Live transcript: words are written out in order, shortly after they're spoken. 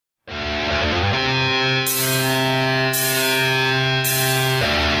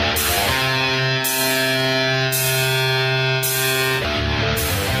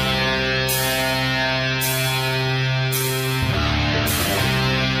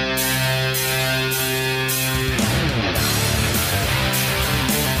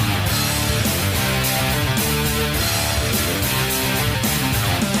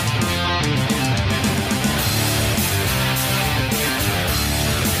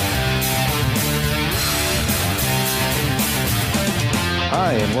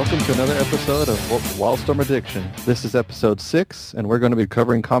Hi, and welcome to another episode of Wildstorm Addiction. This is episode 6, and we're going to be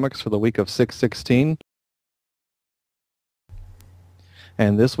covering comics for the week of 6/16.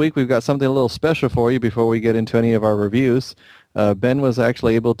 And this week we've got something a little special for you before we get into any of our reviews. Ben was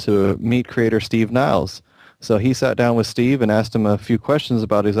actually able to meet creator Steve Niles. So he sat down with Steve and asked him a few questions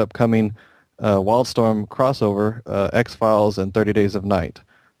about his upcoming Wildstorm crossover, X-Files and 30 Days of Night.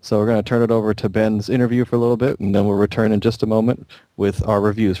 So we're going to turn it over to Ben's interview for a little bit, and then we'll return in just a moment with our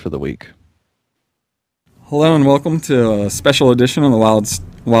reviews for the week. Hello and welcome to a special edition of the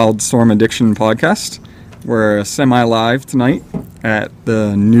Wildstorm Addiction Podcast. We're semi-live tonight at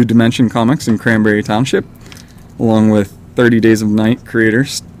the New Dimension Comics in Cranberry Township, along with 30 Days of Night creator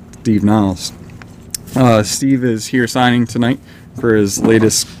Steve Niles. Steve is here signing tonight for his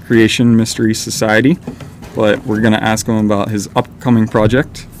latest creation, Mystery Society, but we're going to ask him about his upcoming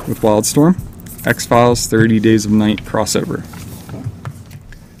project with Wildstorm, X-Files 30 Days of Night crossover.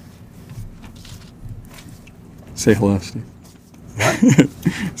 Say hello, Steve.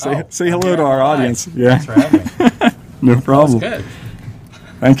 What? say hello to our audience. Yeah. Thanks for having me. No problem. That's good.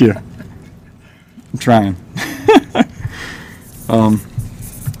 Thank you. I'm trying.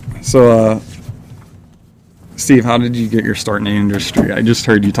 Steve, how did you get your start in the industry? I just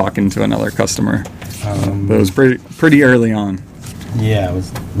heard you talking to another customer. That was pretty early on. Yeah, it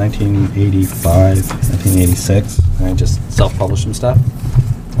was 1985, 1986, and I just self-published some stuff.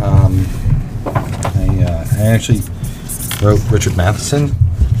 I actually wrote Richard Matheson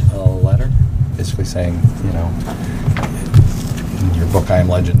a letter, basically saying, you know, your book I Am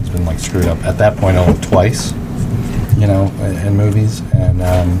Legend has been like screwed up at that point only twice, you know, in movies, and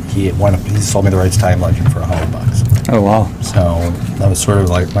he sold me the rights to I Am Legend for $100. Oh wow! So that was sort of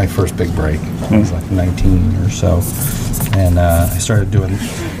like my first big break. I was like 19 or so, and I started doing.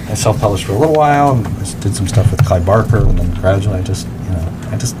 I self-published for a little while, and just did some stuff with Clyde Barker, and then gradually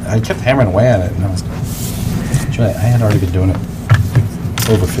I kept hammering away at it, and I had already been doing it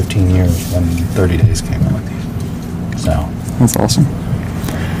over 15 years when 30 Days came out. So that's awesome.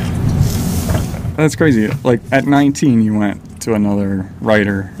 That's crazy. Like at 19, you went to another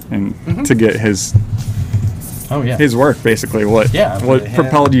writer and to get his his work, basically. What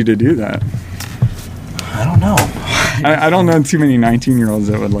propelled you to do that? I don't know. I don't know too many 19-year-olds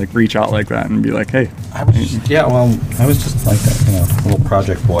that would like reach out like that and be like, "Hey." I was just like that, you know, little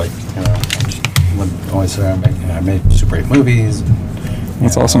project boy. You know, I just would always say I made Super 8 movies.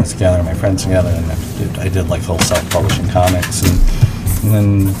 That's awesome. I was gathering my friends together, and I did like little self-publishing comics, and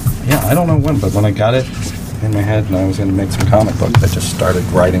then I don't know when, but when I got it in my head and I was going to make some comic books, I just started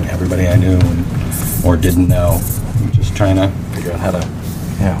writing everybody I knew or didn't know, just trying to figure out how to,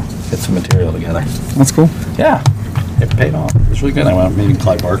 get some material together. That's cool. Yeah, it paid off. It was really good. I wound up meeting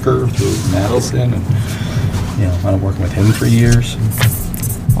Clyde Barker through Madison, and wound up working with him for years.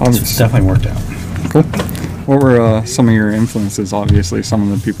 It's definitely worked out. Cool. What were some of your influences? Obviously, some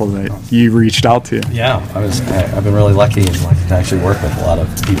of the people that you reached out to. Yeah, I've been really lucky and to actually work with a lot of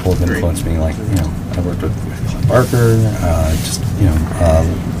people who've influenced me. Like, I worked with Clyde Barker.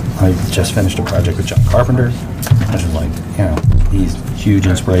 I just finished a project with John Carpenter. Which is like, he's a huge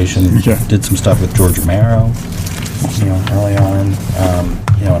inspiration. Yeah. Did some stuff with George Romero, early on.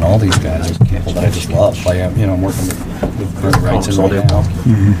 And all these guys are people that I just love. I'm working with Brent Wrightson right now.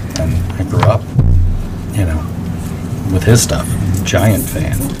 Mm-hmm. And I grew up, with his stuff. Giant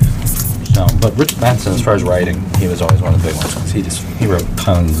fan. So, but Richard Matheson, as far as writing, he was always one of the big ones. He wrote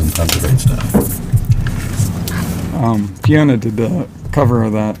tons and tons of great stuff. Fiona did the cover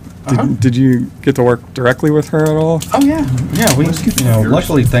of that. Did you get to work directly with her at all? Oh yeah. We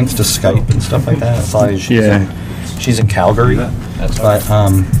luckily thanks to Skype and stuff like that. She's in Calgary, but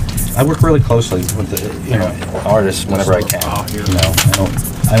I work really closely with the artists whenever I can.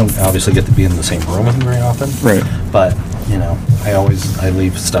 I don't obviously get to be in the same room with them very often. Right. But I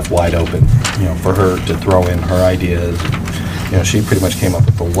leave stuff wide open. For her to throw in her ideas. She pretty much came up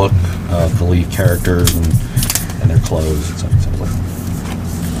with the look of the lead characters and their clothes and stuff. So I was like,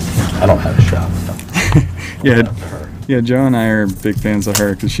 I don't have a shop. Yeah, Joe and I are big fans of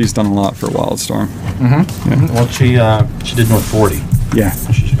her because she's done a lot for Wildstorm. Mm-hmm. Yeah. Well, she did North 40. Yeah.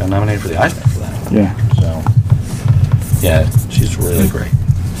 She got nominated for the Eisner for that. Yeah. So, she's really great.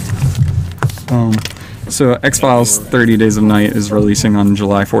 So X-Files 30 Days of Night is releasing on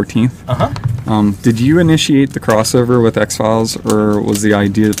July 14th. Did you initiate the crossover with X-Files, or was the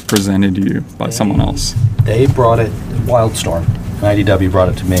idea presented to you by someone else? They brought it, Wildstorm, and IDW brought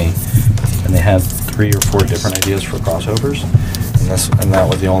it to me, and they had 3 or 4 different ideas for crossovers, and that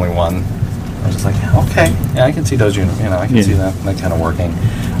was the only one. I was just like, okay, I can see those, I can see that kind of working.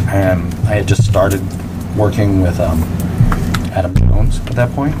 I had just started working with Adam Jones at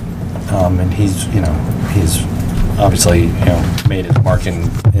that point. And he's obviously, made his mark in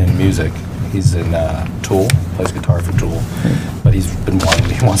music. He's in Tool, plays guitar for Tool, but he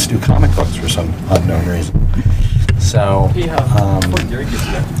wants to do comic books for some unknown reason. So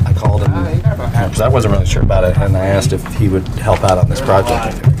I called him because I wasn't really sure about it, and I asked if he would help out on this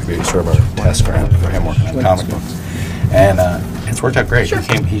project. It could be sort of a test ground for him working on comic books, and it's worked out great. Sure.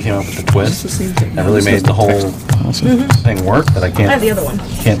 He came up with the twist that really made the whole thing work. That I have the other one.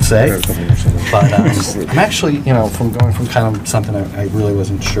 Can't say. But I'm actually, from going from kind of something I really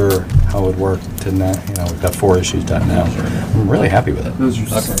wasn't sure how it would work to now, we've got 4 issues done now. I'm really happy with it.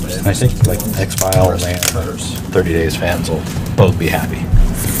 And I think like X-Files and 30 Days fans will both be happy.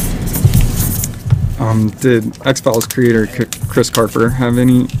 Did X-Files creator Chris Carter have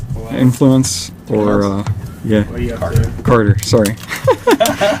any influence, or Carter, sorry.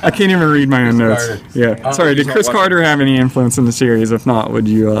 I can't even read my own notes. Carter. Yeah, sorry. Did Chris Carter have any influence in the series? If not, would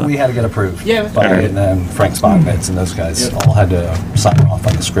you? We had to get approved by Frank Spotnitz and those guys all had to sign off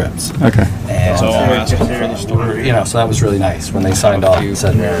on the scripts. Okay. And so that was really nice when they signed off and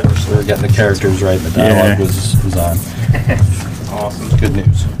said we're getting the characters right, the dialogue was on. Awesome. Good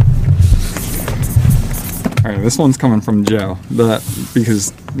news. All right, this one's coming from Joe,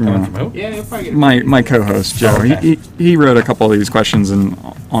 because my co-host Joe. Okay. He wrote a couple of these questions, and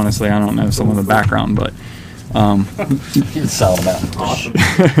honestly, I don't know some of the background, but He'd sell them out. Awesome.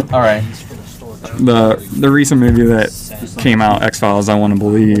 All right. The recent movie that came out, X-Files, I want to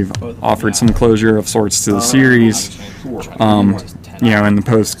believe, offered some closure of sorts to the series. In the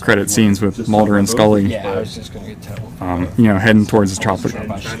post-credit scenes with Mulder and Scully, heading towards the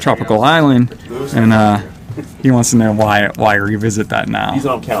tropical island, and he wants to know why revisit that now. He's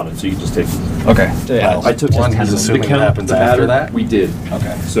on counting, so you can just take it. Okay. Yeah, I took one. He's assuming it happens after that. We did.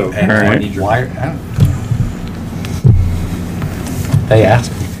 Okay. So I need your They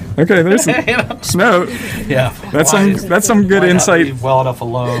asked. Okay, there's Snow. Yeah. That's some good insight. Leave well enough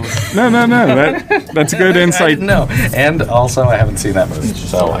alone. No. That's good insight. No. And also, I haven't seen that movie,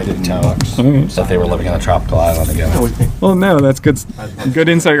 so I didn't know that they were living on a tropical island together. Well, no, that's good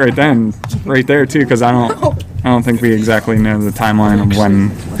insight right there too, because I don't think we exactly know the timeline of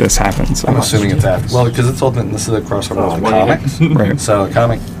when this happened. So. I'm assuming it's after. Well, because it's all been. This is a crossover with the comics, right? So the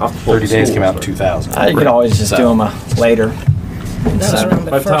comic 30 Days came out in 2000. You could always just do them later. That was around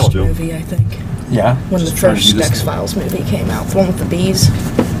the first movie, I think. Yeah. When the first X-Files movie came out, the one with the bees.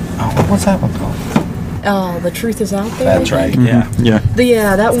 Oh, what's that one called? Oh, The Truth Is Out There. That's right. Mm-hmm.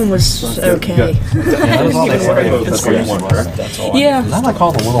 Yeah. That one was okay. That was all they were. That's all. Yeah. Is that like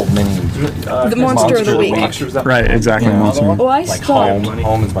all the little mini? The Monster of the Week. Right, exactly. Yeah. Monster. Well, I Like stopped.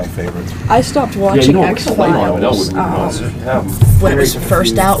 Home is my favorite. I stopped watching X-Files when it was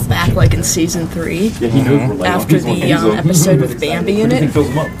first out, back like in season 3. After the episode with Bambi in it.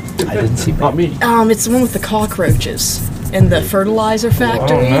 I didn't see. Not me. It's the one with the cockroaches in the fertilizer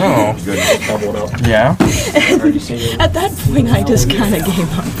factory. Oh no. Yeah. At that point, I just kind of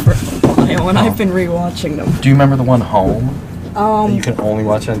gave up for a while, and I've been rewatching them. Do you remember the one Home? You can only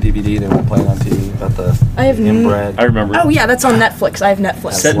watch it on DVD. They won't play it on TV. About the I have inbred. I remember. Oh yeah, that's on Netflix. I have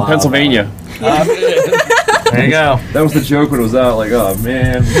Netflix. Set in Pennsylvania. There you go. That was the joke when it was out. Like, oh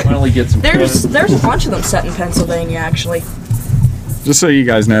man, we finally get some. There's a bunch of them set in Pennsylvania, actually. Just so you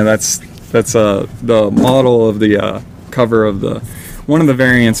guys know, that's the model of the cover of one of the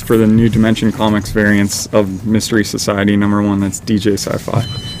variants for the New Dimension Comics variants of Mystery Society #1. That's DJ Sci-Fi.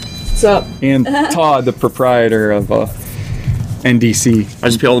 What's up? And Todd, the proprietor of NDC. I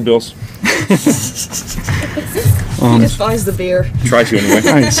just pay all the bills. He just buys the beer. Try to anyway.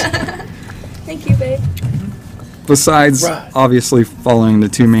 Nice. Thank you, babe. Besides, obviously, following the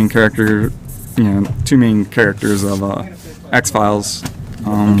two main characters of X-Files.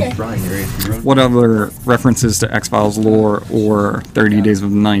 What other references to X-Files lore or 30 Days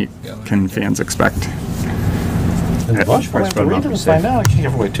of Night can fans expect? In the Bush Price, but we didn't find out. I can't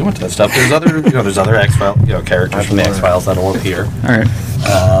give away too much of that stuff. There's other X-Files, characters from the X-Files that'll appear. All right.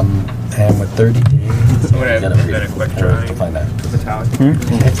 And with 30 days, you gotta read it to find out.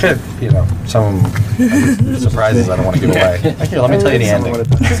 It could, some surprises I don't want to give away. Here, let me tell you the ending.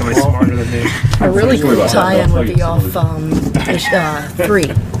 A really cool tie-in would be off 3.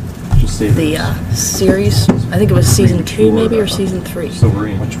 The series. I think it was season 2 maybe, or season 3.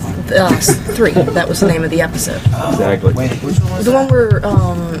 Which one? 3. That was the name of the episode. Exactly. The one where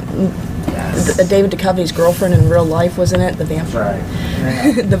David Duchovny's girlfriend in real life was in it, the vampire.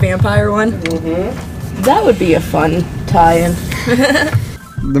 The vampire one. Mm-hmm. That would be a fun tie-in.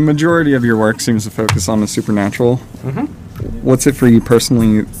 The majority of your work seems to focus on the supernatural. Mm-hmm. What's it for you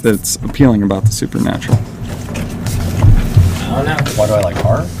personally that's appealing about the supernatural? Oh no. Why do I like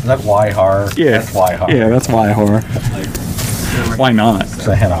horror? Is that why horror? Yeah. That's why horror. Yeah, that's why horror. Why not? Because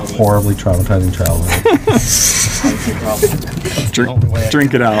I had a horribly traumatizing childhood.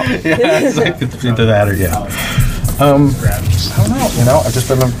 Drink it out. Yeah, it's either that or yeah. I don't know. You know, I've just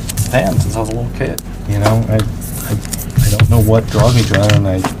been a fan since I was a little kid. You know, I don't know what draws me to it, and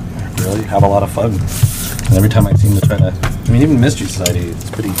I really have a lot of fun. And every time I seem to try to, I mean, even Mystery Society, it's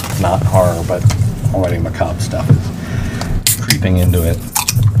pretty not horror, but already macabre stuff is creeping into it.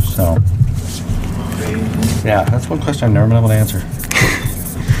 So, yeah, that's one question I've never been able to answer.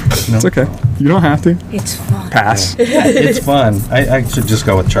 It's okay. You don't have to. It's fun. Pass. Yeah, it's fun. I should just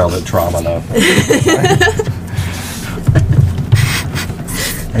go with childhood trauma, though.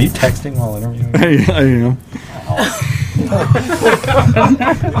 Are you texting while interviewing? I am.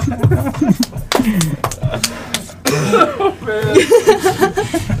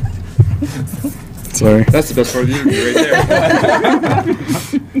 Sorry. That's the best part of the interview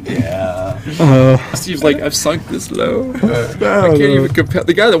right there. Yeah. Steve's like, I've sunk this low. I No, can't no. even compel.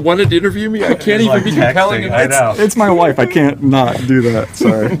 The guy that wanted to interview me, I can't even be compelling. I know. It's my wife. I can't not do that.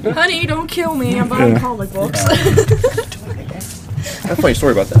 Sorry. Honey, don't kill me. I'm buying comic books. I have a funny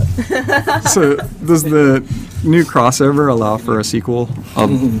story about that. So, does the new crossover allow for a sequel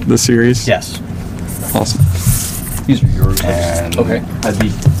of the series? Yes. Awesome. These are yours. And Okay. I'd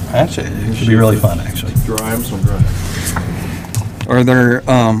be actually, it should be really fun, actually. dry. I'm so dry. Are there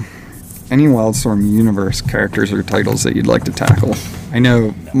any Wildstorm universe characters or titles that you'd like to tackle? I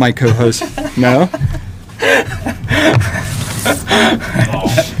know my co-host. No.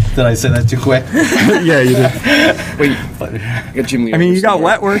 Did I say that too quick? Yeah, you did. Wait, I got Jim Lee. I mean, you got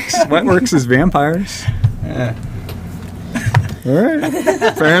somewhere. Wetworks. Wetworks is vampires. Yeah. All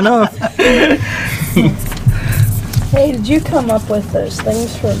right. Fair enough. Hey, did you come up with those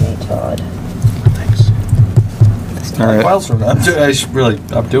things for me, Todd? Thanks. All right. Wildstorm.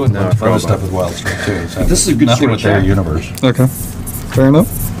 I'm doing No, I other forgot stuff about with Wildstorm too. So This is a good nothing sort of with their chat. universe. Okay. Fair enough.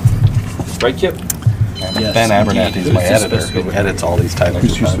 Right, Kip? Yes, Ben Abernathy is my Who's this editor supposed to be who with? edits all these titles.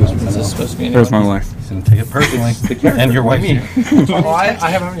 Who's supposed to be Is this supposed to be There's my wife. He's gonna take it personally. And your wife. Oh, I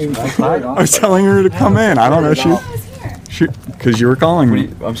haven't even. I was telling her to come in. I don't know. She because you were calling me.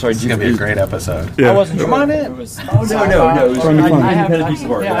 I'm sorry, It's gonna be a great episode. Yeah. Come on in. No, it was Fun to fun. independent piece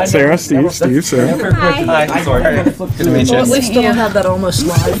of art. Yeah, I know. Sarah, Steve, Sarah. Hi. Sorry. Good to meet Well, at you. least it'll have that almost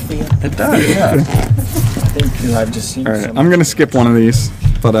live feel. It does. Yeah. I've just seen All right. I'm gonna skip one of these,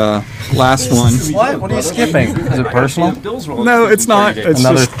 but last one. What? What are you skipping? Is it personal? No, it's not. It's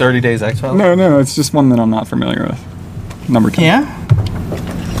Another just 30 Days X-Files? no. It's just one that I'm not familiar with. Number 10. Yeah?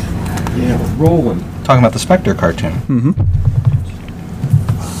 Yeah, rolling. Talking about the Spectre cartoon.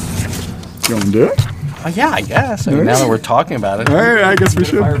 You want to do it? Yeah, I guess. I mean, now that we're talking about it. All right. I guess we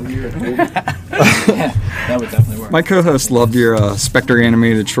should. That would definitely work. My co-host loved your Spectre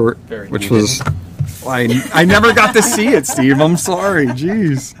animated short, which was. I never got to see it, Steve. I'm sorry.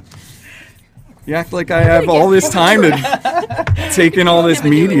 Jeez. You act like I have all this time to take in all this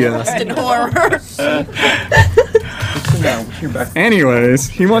media. In horror. Anyways,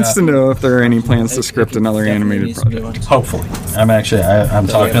 he wants to know if there are any plans to script another animated project. Hopefully. I'm actually, I'm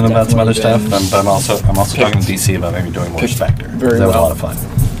talking to them about some other stuff, but I'm also talking to DC about maybe doing more Spectre. Very That was a well. lot of fun.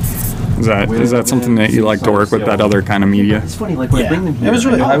 Is that something that you like to work with, that other kind of media? It's funny, like when I bring them here.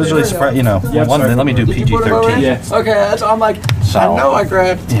 I was really surprised, you know, one, they let me do PG-13. Yeah. Okay, that's. I'm like. So, I know I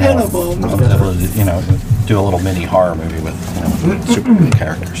grabbed 10 of them. I was able to, you know, do a little mini horror movie with, you know, super good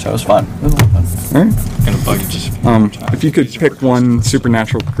characters. So it was fun. It was a lot of fun. All right. If you could pick one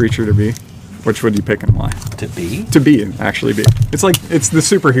supernatural creature to be, which would you pick and why? To be? To be, actually be. It's like, it's the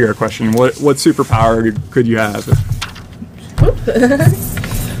superhero question. What superpower could you have?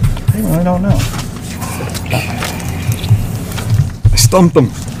 I really don't know. I stumped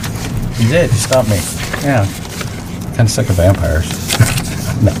them. You did. You stopped me. Yeah. Kind of sick of vampires.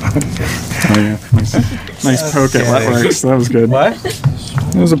 No. Oh, yeah. Nice poke at Wetworks. That was good. What?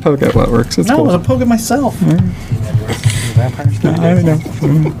 It was a poke at Wetworks. That's No, cool. I was poking myself. Vampires? I know.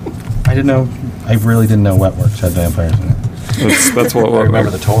 I didn't know. I really didn't know Wetworks had vampires in it. That's what. I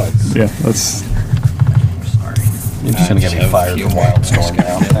remember the toys. Yeah, that's. Sorry. You're just gonna get me fired from Wildstorm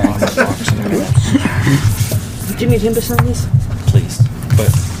now. Do you need him to sign these? Please.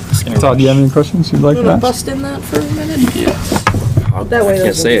 Todd, do you have any questions you'd like You to want to ask? bust in that for a minute? That way I can't those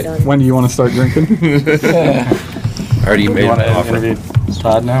will say be it. done. When do you want to start drinking? I already made You want an to offer. interview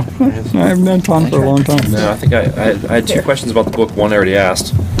Todd now? I've known Tom for a long time. No, I think I had two questions about the book. One I already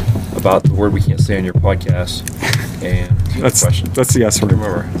asked about the word we can't say on your podcast, and the other That's question. the S word.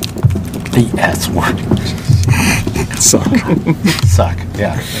 Remember, The S word. Suck. Suck.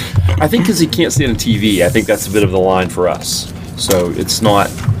 Yeah. I think because he can't say it on TV, I think that's a bit of the line for us. So it's not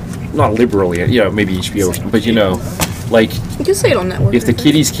liberally, maybe HBO, but like You can say it on network. if the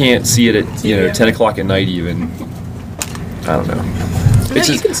kiddies can't see it at 10 o'clock at night, even I don't know. It's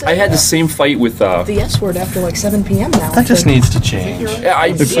you can just, say I had the same fight with the S word after like 7 p.m. now. That just needs to change. Yeah,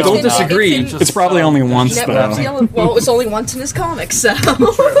 I don't disagree. It's probably only once, though. Well, it was only once in his comics, so. All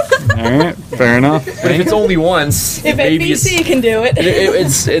right, fair enough. But if it's only once, If maybe NBC can do it.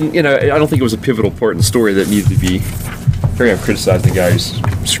 it's and I don't think it was a pivotal part in the story that needed to be. Here I'm criticizing the guy who's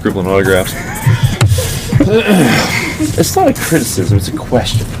scribbling autographs. It's not a criticism; it's a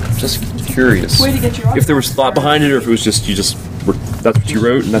question. I'm just curious Way to get your if there was thought behind it, or if it was just that's what you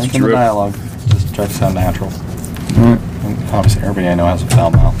wrote and that's what In you the wrote. dialogue, just try to sound natural. And obviously, everybody I know has a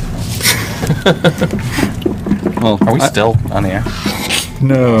foul mouth. Well, Are we still on the air?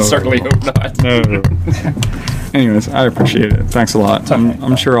 No. Certainly hope not. No. Anyways, I appreciate it. Thanks a lot.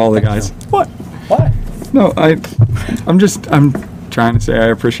 I'm sure all the guys. What? What? No, I'm trying to say I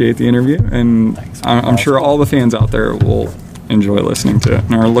appreciate the interview, and I'm sure all the fans out there will enjoy listening to it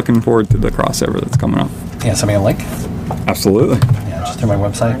and are looking forward to the crossover that's coming up. Yeah, send me a link. Absolutely. Yeah, just through my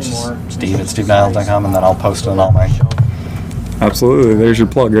website, just steve@steveniles.com, and then I'll post it on all my... Absolutely. There's your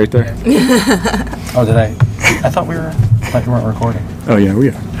plug right there. Oh, did I? I thought we weren't recording. Oh, yeah, we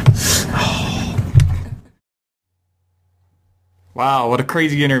are. Wow, what a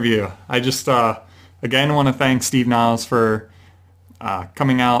crazy interview. I just, again, want to thank Steve Niles for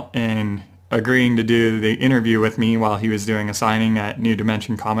coming out and agreeing to do the interview with me while he was doing a signing at New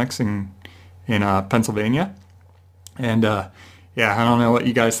Dimension Comics in Pennsylvania. And, yeah, I don't know what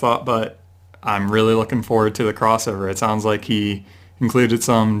you guys thought, but I'm really looking forward to the crossover. It sounds like he included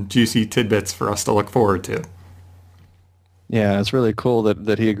some juicy tidbits for us to look forward to. Yeah, it's really cool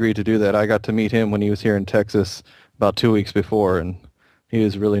that he agreed to do that. I got to meet him when he was here in Texas about 2 weeks before, and he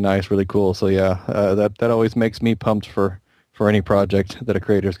was really nice, really cool. So yeah, that always makes me pumped for any project that a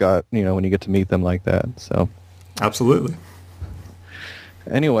creator's got, when you get to meet them like that. So Absolutely.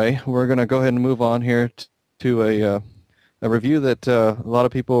 anyway, we're going to go ahead and move on here to a review that a lot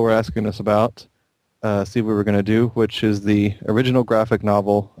of people were asking us about, see what we were going to do, which is the original graphic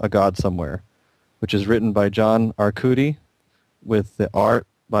novel, A God Somewhere, which is written by John Arcudi with the art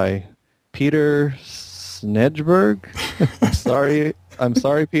by Peter Snedberg. I'm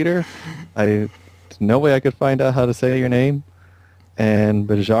sorry, Peter. No way I could find out how to say your name. And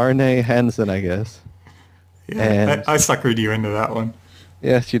Bajarne Hansen, I guess. Yeah, And- I suckered you into that one.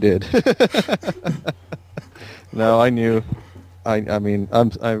 Yes, you did. No, I knew. I mean,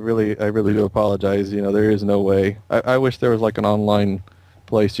 I really do apologize. There is no way. I wish there was like an online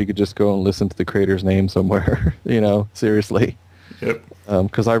place you could just go and listen to the creator's name somewhere. Seriously. Yep.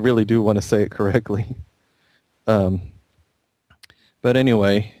 Because I really do want to say it correctly. But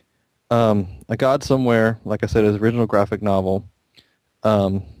anyway, A God Somewhere, like I said, is an original graphic novel.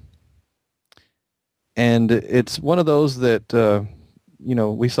 And it's one of those that,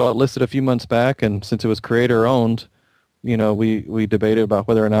 we saw it listed a few months back, and since it was creator-owned, we debated about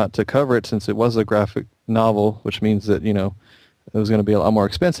whether or not to cover it since it was a graphic novel, which means that, it was going to be a lot more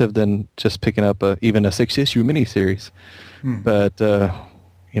expensive than just picking up even a 6-issue miniseries. But,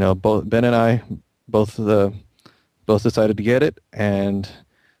 both Ben and I both decided to get it, and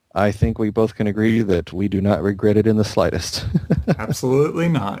I think we both can agree that we do not regret it in the slightest. Absolutely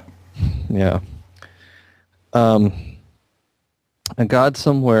not. Yeah. A God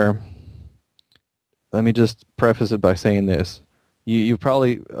Somewhere, let me just preface it by saying this. A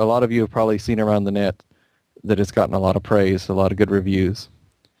lot of you have probably seen around the net that it's gotten a lot of praise, a lot of good reviews.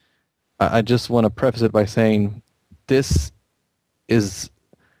 I just want to preface it by saying this is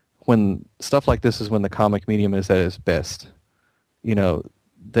when stuff like this is when the comic medium is at its best.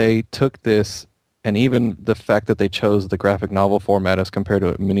 They took this, and even the fact that they chose the graphic novel format as compared to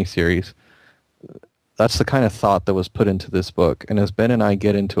a miniseries, that's the kind of thought that was put into this book. And as Ben and I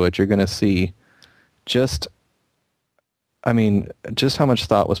get into it, you're going to see just how much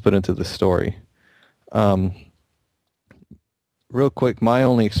thought was put into this story. Real quick, my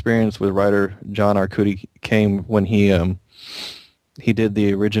only experience with writer John Arcudi came when he did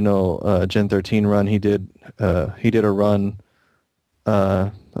the original Gen 13 run. He did a run,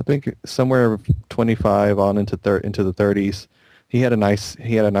 I think somewhere 25 on into the 30s. He had a nice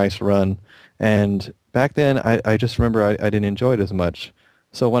run, and back then I just remember I didn't enjoy it as much.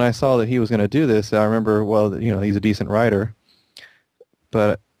 So when I saw that he was going to do this, I remember, he's a decent writer,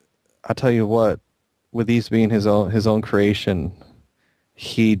 but I tell you what, with these being his own creation,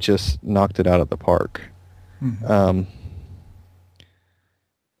 he just knocked it out of the park. Mm-hmm.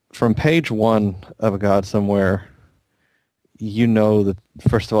 From page 1 of A God Somewhere, that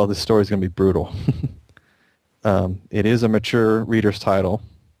first of all, this story is going to be brutal. It is a mature reader's title.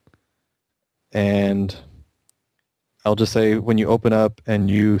 And I'll just say when you open up and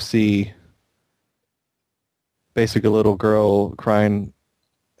you see basically a little girl crying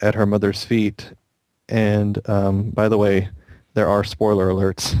at her mother's feet, and by the way, there are spoiler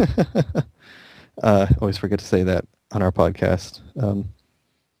alerts. I always forget to say that on our podcast,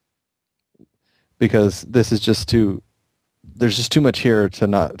 because this is just there's just too much here to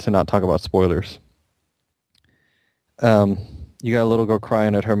not talk about spoilers. You got a little girl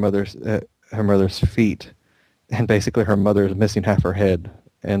crying at her mother's feet, and basically her mother is missing half her head,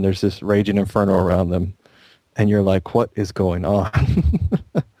 and there's this raging inferno around them, and you're like, what is going on?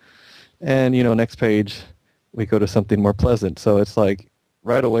 And next page we go to something more pleasant. So it's like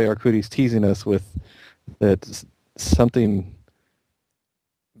right away Arcudi's teasing us with that something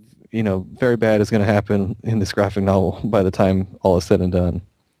very bad is going to happen in this graphic novel by the time all is said and done.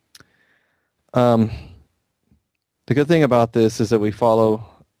 The good thing about this is that we follow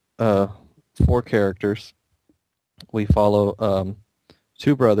 4 characters. We follow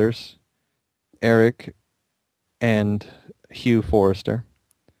 2 brothers, Eric and Hugh Forrester.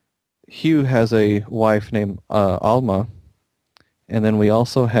 Hugh has a wife named Alma, and then we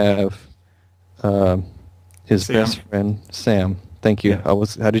also have his best friend Sam. Thank you. Yeah.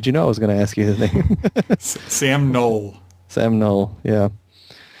 How did you know I was going to ask you his name? Sam Knoll. Sam Knoll. Yeah,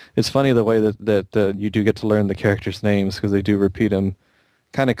 it's funny the way that you do get to learn the characters' names, because they do repeat them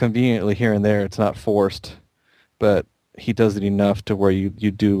kind of conveniently here and there. It's not forced, but he does it enough to where you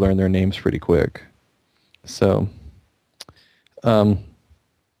do learn their names pretty quick. So,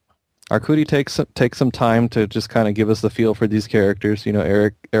 Arcudi takes some time to just kind of give us the feel for these characters.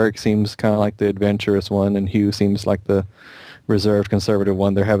 Eric seems kind of like the adventurous one, and Hugh seems like the reserved conservative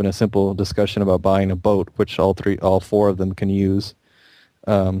one. They're having a simple discussion about buying a boat, which all 4 of them can use.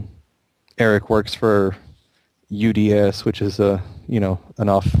 Eric works for UDS, which is a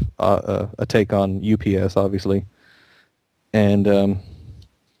take on UPS, obviously. And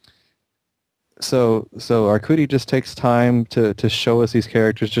so Arcudi just takes time to show us these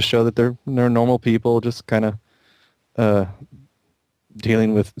characters, just show that they're normal people, just kind of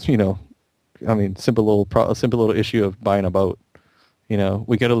dealing with simple little issue of buying a boat.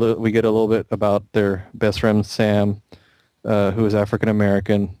 We get a little bit about their best friend Sam, who is African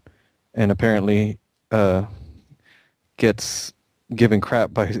American, and apparently gets given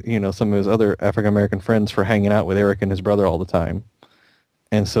crap by some of his other African American friends for hanging out with Eric and his brother all the time.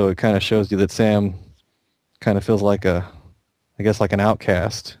 And so it kind of shows you that Sam kind of feels like an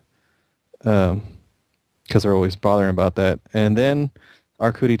outcast, because they're always bothering about that. And then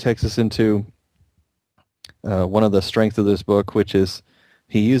Arcudi takes us into one of the strengths of this book, which is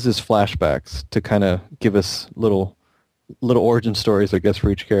he uses flashbacks to kind of give us little origin stories, I guess, for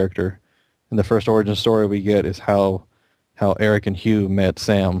each character. And the first origin story we get is how Eric and Hugh met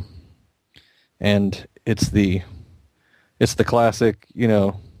Sam, and it's the classic,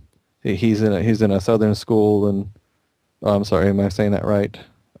 he's in a southern school, and I'm sorry, am I saying that right?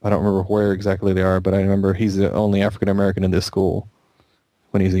 I don't remember where exactly they are, but I remember he's the only African American in this school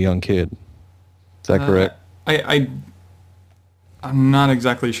when he's a young kid. Is that correct? I'm not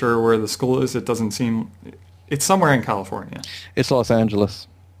exactly sure where the school is. It doesn't seem... It's somewhere in California. It's Los Angeles.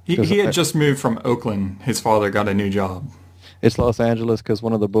 He had just moved from Oakland. His father got a new job. It's Los Angeles because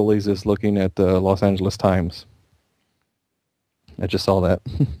one of the bullies is looking at the Los Angeles Times. I just saw that.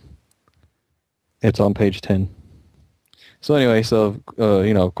 It's on page 10. So anyway,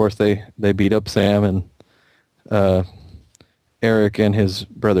 of course they beat up Sam, and Eric and his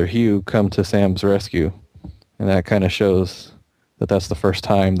brother Hugh come to Sam's rescue, and that kind of shows that that's the first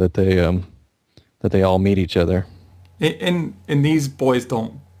time that they all meet each other. And these boys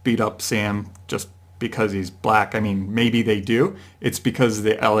don't beat up Sam just because he's black. I mean, maybe they do. It's because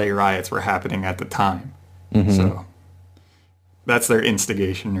the LA riots were happening at the time. Mm-hmm. So that's their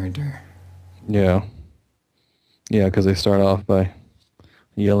instigation right there. Yeah. Yeah, because they start off by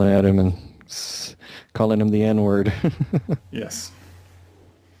yelling at him and calling him the N-word. Yes.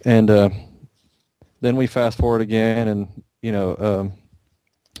 And then we fast forward again, and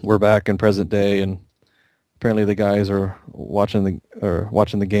we're back in present day, and apparently the guys are watching the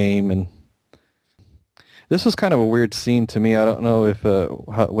game, and this was kind of a weird scene to me. I don't know if I'm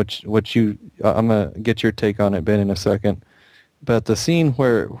gonna get your take on it, Ben, in a second. But the scene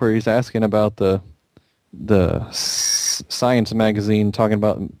where he's asking about the science magazine, talking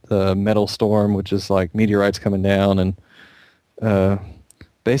about the metal storm, which is like meteorites coming down, and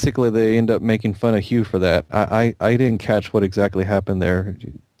basically they end up making fun of Hugh for that. I didn't catch what exactly happened there.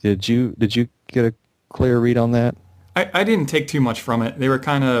 Did you get a clear read on that? I didn't take too much from it. They were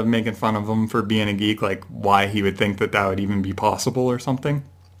kind of making fun of him for being a geek, like why he would think that would even be possible or something.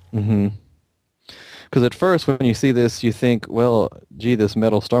 Mm-hmm. Because at first, when you see this, you think, well, gee, this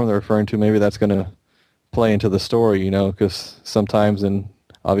metal storm they're referring to, maybe that's going to play into the story, because sometimes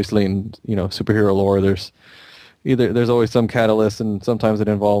obviously in, superhero lore, there's always some catalyst, and sometimes it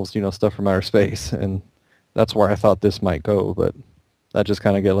involves, stuff from outer space, and that's where I thought this might go, but that just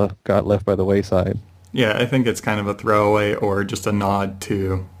kind of got left by the wayside. Yeah, I think it's kind of a throwaway or just a nod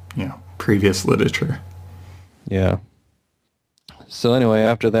to, previous literature. Yeah. So anyway,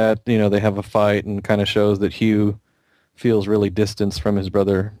 after that, they have a fight, and kind of shows that Hugh feels really distanced from his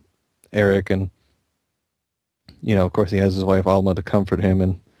brother Eric, and of course he has his wife Alma to comfort him,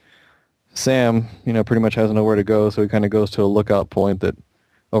 and Sam, pretty much has nowhere to go, so he kind of goes to a lookout point that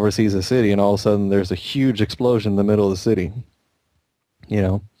oversees the city, and all of a sudden there's a huge explosion in the middle of the city.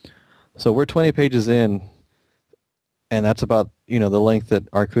 So we're 20 pages in, and that's about, the length that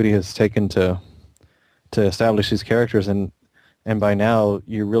Arcudi has taken to establish these characters, and by now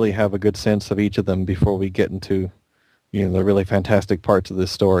you really have a good sense of each of them before we get into, the really fantastic parts of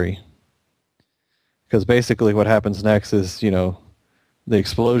this story. Because basically what happens next is, the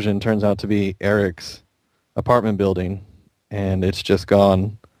explosion turns out to be Eric's apartment building, and it's just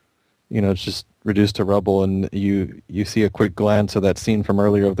gone. It's just reduced to rubble, and you see a quick glance of that scene from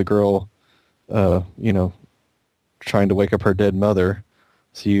earlier of the girl, trying to wake up her dead mother.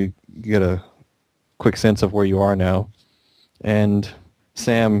 So you get a quick sense of where you are now. And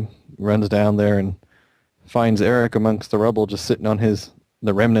Sam runs down there and finds Eric amongst the rubble, just sitting on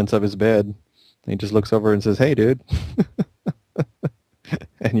the remnants of his bed. And he just looks over and says, "Hey, dude."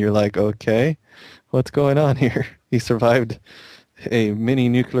 And you're like, okay, what's going on here? He survived a mini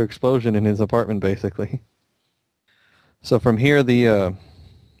nuclear explosion in his apartment, basically. So from here,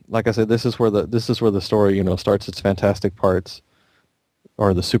 like I said, this is where the story, starts its fantastic parts,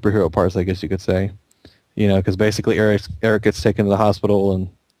 or the superhero parts, I guess you could say. Because basically Eric gets taken to the hospital, and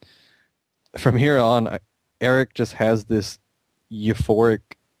from here on, Eric just has this euphoric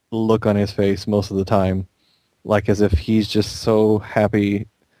look on his face most of the time, like as if he's just so happy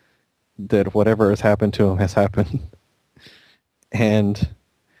that whatever has happened to him has happened. And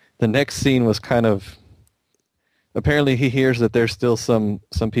the next scene was kind of, apparently he hears that there's still some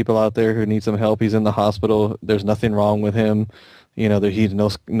people out there who need some help. He's in the hospital. There's nothing wrong with him. That he's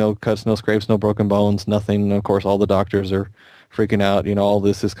no cuts, no scrapes, no broken bones, nothing. And of course, all the doctors are freaking out. All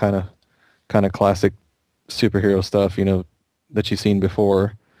this is kind of classic superhero stuff, that you've seen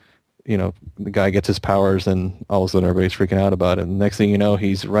before. The guy gets his powers, and all of a sudden everybody's freaking out about it. And the next thing you know,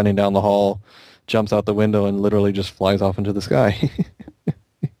 he's running down the hall, jumps out the window, and literally just flies off into the sky.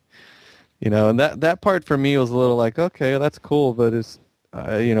 And that part for me was a little like, okay, that's cool, but it's,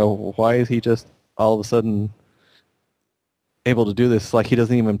 why is he just all of a sudden able to do this? Like, he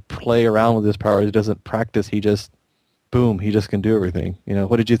doesn't even play around with his powers. He doesn't practice. He just, boom, he just can do everything.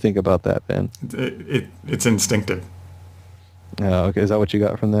 What did you think about that, Ben? It's instinctive. Oh, okay. Is that what you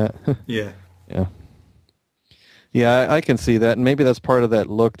got from that? Yeah. Yeah. Yeah, I can see that, and maybe that's part of that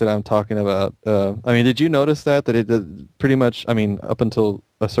look that I'm talking about. Did you notice that it did pretty much, up until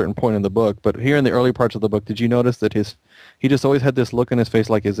a certain point in the book, but here in the early parts of the book, did you notice that he just always had this look in his face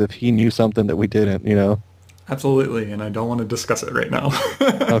like as if he knew something that we didn't, Absolutely, and I don't want to discuss it right now.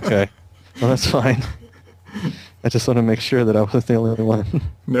 Okay. Well, that's fine. I just want to make sure that I wasn't the only one.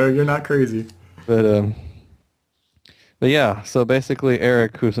 No, you're not crazy. But yeah, so basically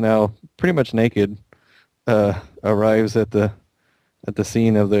Eric, who's now pretty much naked, arrives at the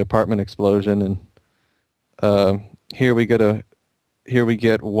scene of the apartment explosion, and here we get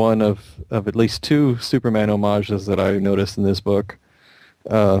one of at least two Superman homages that I noticed in this book.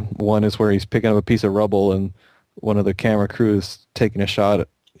 One is where he's picking up a piece of rubble, and one of the camera crew is taking a shot,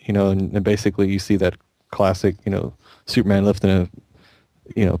 and basically you see that classic, Superman lifting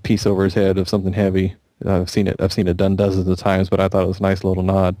a piece over his head of something heavy. I've seen it done dozens of times, but I thought it was a nice little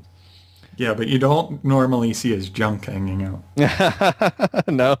nod. Yeah, but you don't normally see his junk hanging out.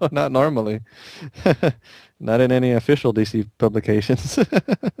 No, not normally. Not in any official DC publications.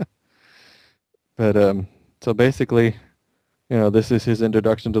 But so basically, this is his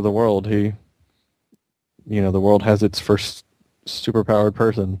introduction to the world. The world has its first superpowered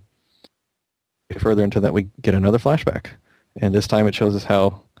person. Further into that, we get another flashback, and this time it shows us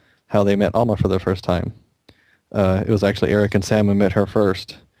how they met Alma for the first time. It was actually Eric and Sam who met her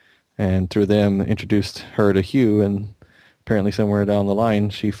first, and through them introduced her to Hugh, and apparently somewhere down the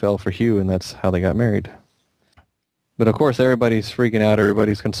line she fell for Hugh, and that's how they got married. But of course everybody's freaking out,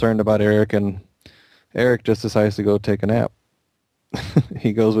 everybody's concerned about Eric, and Eric just decides to go take a nap.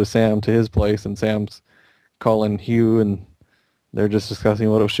 He goes with Sam to his place, and Sam's calling Hugh, and they're just discussing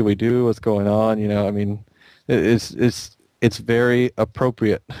what should we do, what's going on. You know, I mean, it's very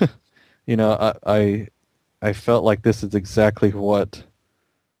appropriate. You know, I felt like this is exactly what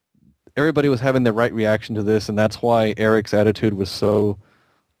everybody was having the right reaction to this, and that's why Eric's attitude was so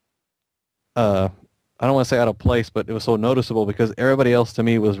I don't want to say out of place, but it was so noticeable because everybody else to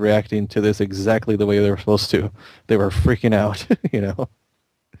me was reacting to this exactly the way they were supposed to. They were freaking out, you know.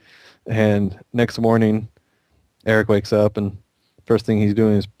 And next morning, Eric wakes up, and first thing he's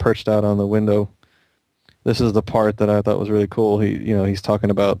doing is perched out on the window. This is the part that I thought was really cool. He's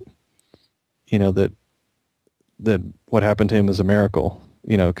talking about, you know, that what happened to him is a miracle,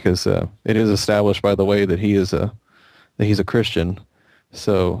 you know, because it is established by the way that he's a Christian.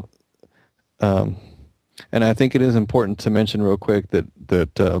 So, and I think it is important to mention real quick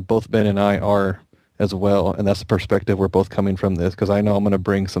that both Ben and I are as well, and that's the perspective we're both coming from this, because I know I'm going to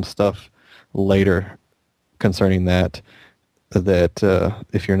bring some stuff later concerning that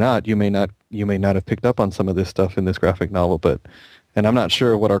if you're not, you may not have picked up on some of this stuff in this graphic novel, and I'm not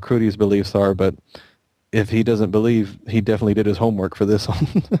sure what our Crudy's beliefs are, but if he doesn't believe, he definitely did his homework for this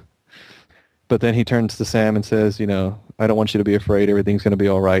one. But then he turns to Sam and says, you know, I don't want you to be afraid, everything's going to be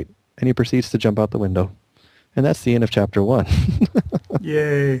all right. And he proceeds to jump out the window. And that's the end of chapter 1.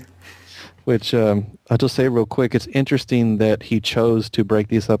 Yay. Which I'll just say real quick, it's interesting that he chose to break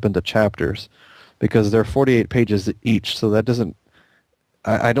these up into chapters because they're 48 pages each. So that doesn't,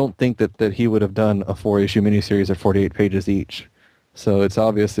 I don't think that he would have done a 4-issue miniseries of 48 pages each. So it's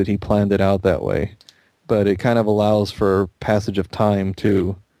obvious that he planned it out that way. But it kind of allows for passage of time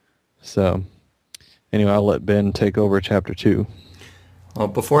too. So anyway, I'll let Ben take over chapter 2. Well,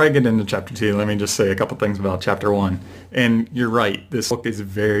 before I get into chapter 2, let me just say a couple things about chapter 1. And you're right, this book is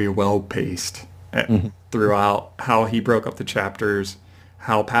very well paced throughout how he broke up the chapters,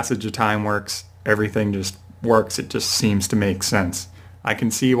 how passage of time works, everything just works. It just seems to make sense. I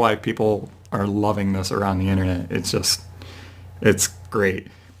can see why people are loving this around the internet. It's great.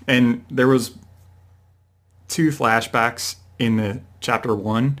 And there was 2 flashbacks in the chapter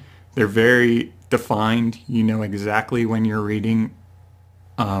 1. They're very defined. You know exactly when you're reading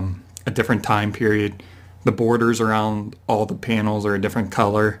a different time period. The borders around all the panels are a different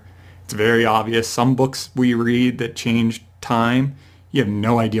color. It's very obvious. Some books we read that change time, you have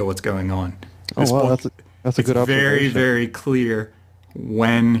no idea what's going on. This book, that's a good observation. Very, very clear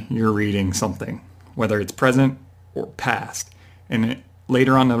when you're reading something, whether it's present or past. And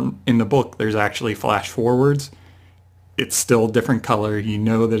later on in the book, there's actually flash forwards. It's still a different color. You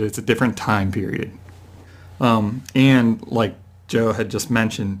know that it's a different time period. And like Joe had just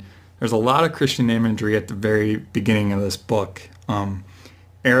mentioned, there's a lot of Christian imagery at the very beginning of this book.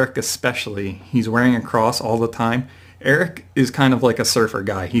 Eric especially, he's wearing a cross all the time. Eric is kind of like a surfer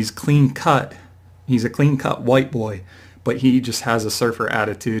guy. He's clean cut. He's a clean cut white boy, but he just has a surfer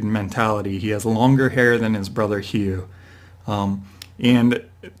attitude and mentality. He has longer hair than his brother Hugh. And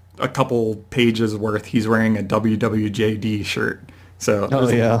a couple pages worth, he's wearing a WWJD shirt. So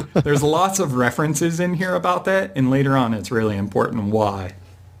there's lots of references in here about that, and later on it's really important why.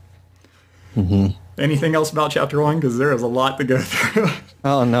 Mm-hmm. Anything else about chapter 1? Because there is a lot to go through.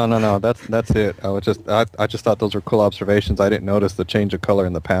 Oh no, that's it. I just thought those were cool observations. I didn't notice the change of color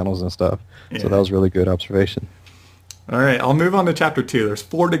in the panels and stuff. Yeah. So that was really good observation. All right, I'll move on to chapter 2. There's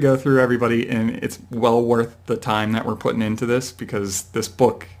 4 to go through, everybody, and it's well worth the time that we're putting into this because this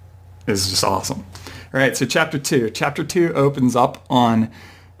book is just awesome. All right, so chapter 2. Chapter 2 opens up on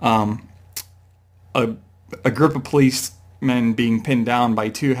a group of policemen being pinned down by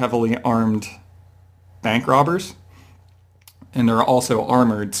 2 heavily armed bank robbers. And they're also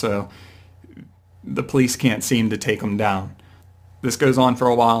armored, so the police can't seem to take them down. This goes on for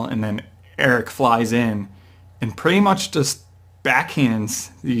a while, and then Eric flies in and pretty much just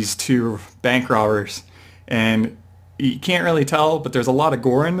backhands these 2 bank robbers. And you can't really tell, but there's a lot of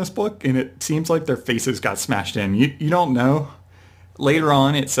gore in this book, and it seems like their faces got smashed in. You don't know. Later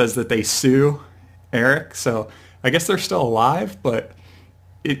on, it says that they sue Eric, so I guess they're still alive, but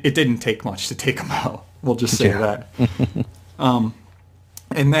it didn't take much to take them out. We'll just say that.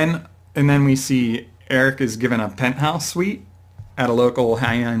 And then we see Eric is given a penthouse suite at a local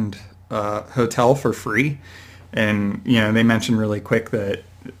high-end hotel for free. And, you know, they mention really quick that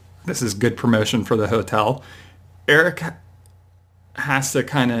this is good promotion for the hotel. Eric has to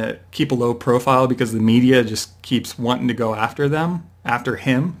kind of keep a low profile because the media just keeps wanting to go after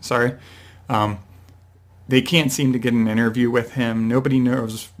him. They can't seem to get an interview with him. Nobody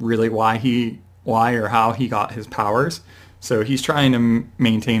knows really why or how he got his powers. So he's trying to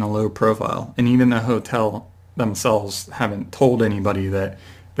maintain a low profile. And even the hotel themselves haven't told anybody that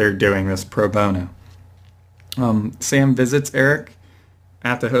they're doing this pro bono. Sam visits Eric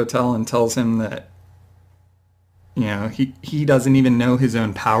at the hotel and tells him that, he doesn't even know his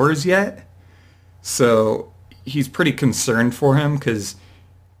own powers yet. So he's pretty concerned for him because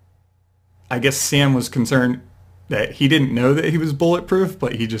I guess Sam was concerned that he didn't know that he was bulletproof,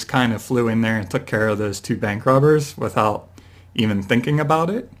 but he just kind of flew in there and took care of those 2 bank robbers without even thinking about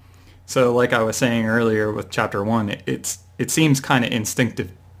it. So like I was saying earlier with chapter 1, it seems kind of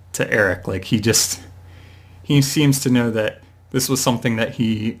instinctive to Eric. Like he seems to know that this was something that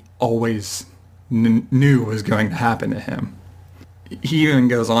he always knew was going to happen to him. He even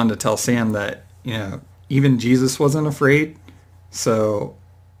goes on to tell Sam that, even Jesus wasn't afraid. So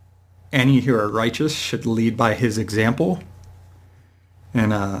any who are righteous should lead by his example.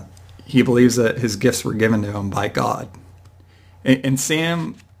 And he believes that his gifts were given to him by God. And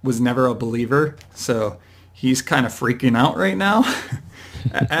Sam was never a believer, so he's kind of freaking out right now,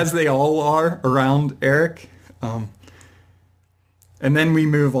 as they all are around Eric. And then we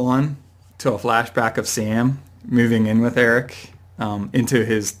move on to a flashback of Sam moving in with Eric into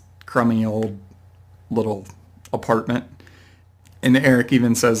his crummy old little apartment. And Eric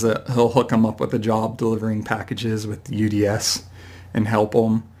even says that he'll hook him up with a job delivering packages with UDS and help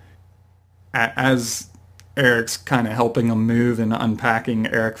him. As Eric's kind of helping him move and unpacking,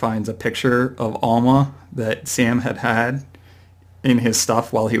 Eric finds a picture of Alma that Sam had in his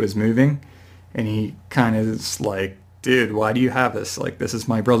stuff while he was moving. And he kind of is like, dude, why do you have this? Like, this is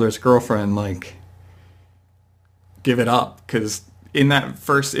my brother's girlfriend. Like, give it up. Because in that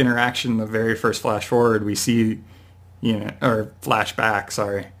first interaction, the very first flash forward, we see, or flashback,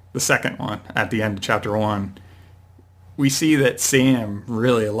 sorry, the second one at the end of chapter 1, we see that Sam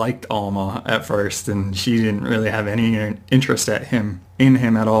really liked Alma at first, and she didn't really have any interest in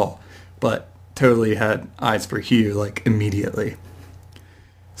him at all, but totally had eyes for Hugh, like, immediately.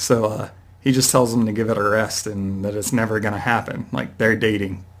 So he just tells him to give it a rest and that it's never going to happen. Like, they're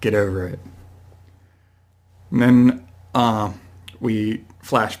dating. Get over it. And then we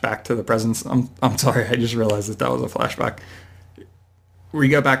flash back to the present. I'm sorry, I just realized that was a flashback. We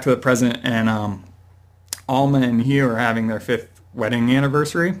go back to the present, and Alma and Hugh are having their 5th wedding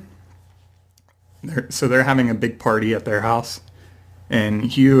anniversary. So they're having a big party at their house, and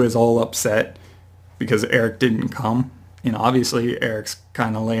Hugh is all upset because Eric didn't come. And obviously Eric's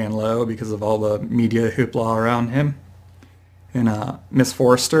kind of laying low because of all the media hoopla around him. And Miss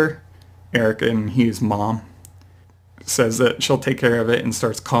Forrester, Eric and Hugh's mom, says that she'll take care of it and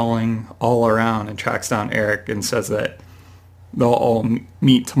starts calling all around and tracks down Eric and says that they'll all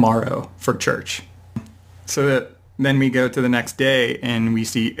meet tomorrow for church. So then we go to the next day and we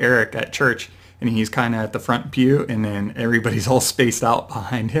see Eric at church, and he's kind of at the front pew, and then everybody's all spaced out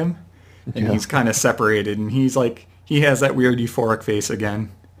behind him, and he's kind of separated, and he's like, he has that weird euphoric face again.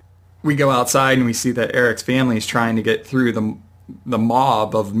 We go outside and we see that Eric's family is trying to get through the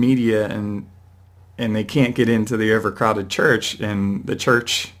mob of media, and they can't get into the overcrowded church, and the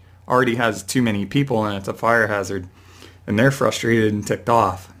church already has too many people and it's a fire hazard, and they're frustrated and ticked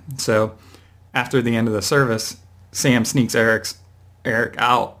off. So after the end of the service, Sam sneaks Eric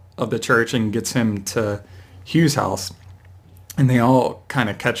out of the church and gets him to Hugh's house. And they all kind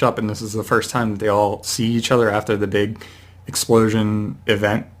of catch up, and this is the first time that they all see each other after the big explosion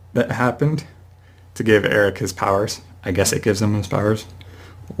event that happened to give Eric his powers. I guess it gives him his powers.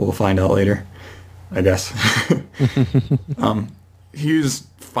 We'll find out later, I guess. Hugh's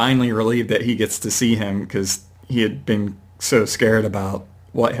finally relieved that he gets to see him because he had been so scared about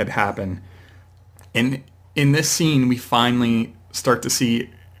what had happened. And in this scene, we finally start to see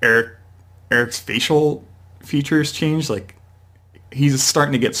Eric's facial features change. Like, he's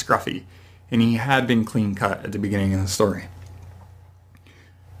starting to get scruffy, and he had been clean cut at the beginning of the story.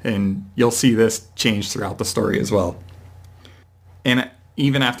 And you'll see this change throughout the story as well. And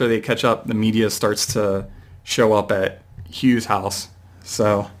even after they catch up, the media starts to show up at Hugh's house.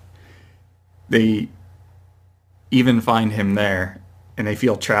 So they even find him there, and they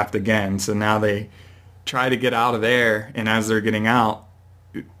feel trapped again. So now they try to get out of there, and as they're getting out,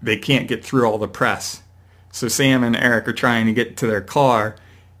 they can't get through all the press. So Sam and Eric are trying to get to their car,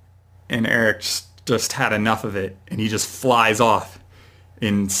 and Eric just had enough of it, and he just flies off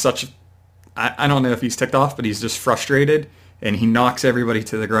in such... I don't know if he's ticked off, but he's just frustrated, and he knocks everybody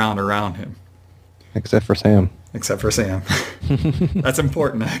to the ground around him. Except for Sam. Except for Sam. That's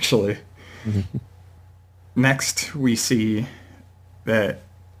important, actually. Next, we see that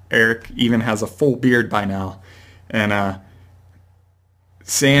Eric even has a full beard by now, and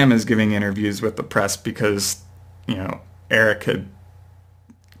Sam is giving interviews with the press because, Eric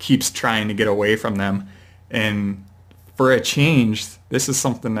keeps trying to get away from them. And for a change, this is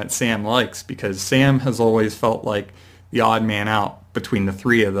something that Sam likes, because Sam has always felt like the odd man out between the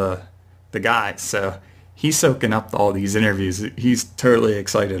three of the guys. So he's soaking up all these interviews. He's totally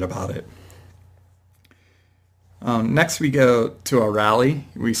excited about it. Next we go to a rally.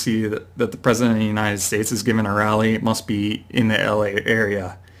 We see that the President of the United States is giving a rally. It must be in the LA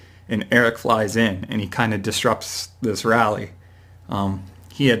area. And Eric flies in and he kind of disrupts this rally.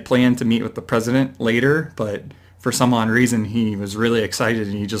 He had planned to meet with the president later, but for some odd reason he was really excited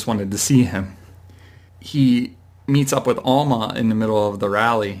and he just wanted to see him. He meets up with Alma in the middle of the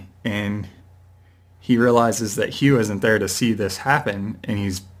rally, and he realizes that Hugh isn't there to see this happen, and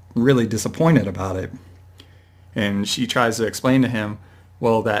he's really disappointed about it. And she tries to explain to him,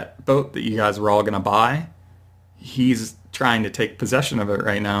 well, that boat that you guys were all going to buy, he's trying to take possession of it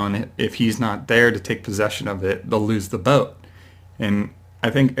right now, and if he's not there to take possession of it, they'll lose the boat. And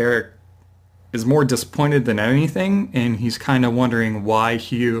I think Eric is more disappointed than anything, and he's kind of wondering why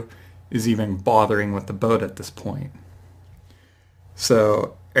Hugh is even bothering with the boat at this point.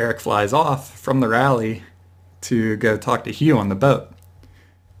 So Eric flies off from the rally to go talk to Hugh on the boat,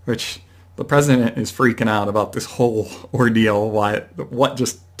 which the president is freaking out about this whole ordeal, what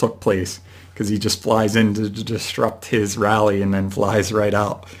just took place, because he just flies in to disrupt his rally and then flies right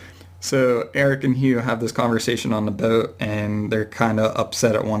out. So Eric and Hugh have this conversation on the boat, and they're kind of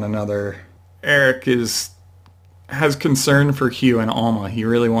upset at one another. Eric has concern for Hugh and Alma. He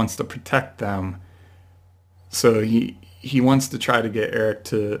really wants to protect them. So he wants to try to get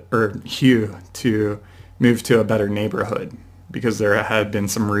Hugh to move to a better neighborhood, because there had been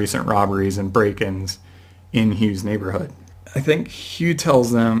some recent robberies and break-ins in Hugh's neighborhood. I think Hugh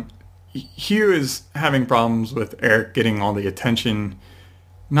tells them Hugh is having problems with Eric getting all the attention,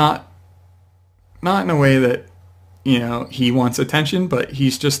 not in a way that, he wants attention, but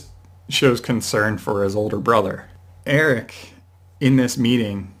he's just shows concern for his older brother. Eric, in this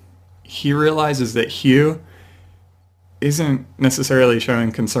meeting, he realizes that Hugh isn't necessarily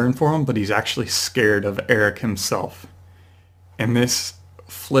showing concern for him, but he's actually scared of Eric himself. And this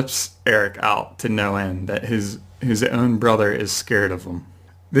flips Eric out to no end, that his own brother is scared of him.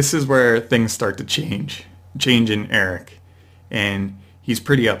 This is where things start to change in Eric. And he's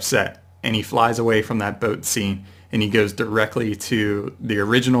pretty upset. And he flies away from that boat scene, and he goes directly to the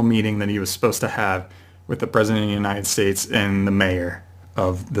original meeting that he was supposed to have with the President of the United States and the mayor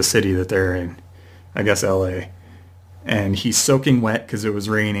of the city that they're in, I guess LA. And he's soaking wet because it was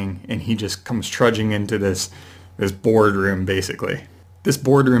raining, and he just comes trudging into this boardroom, basically. This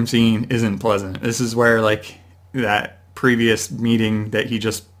boardroom scene isn't pleasant. This is where, like, that previous meeting that he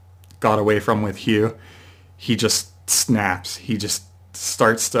just got away from with Hugh, he just snaps. He just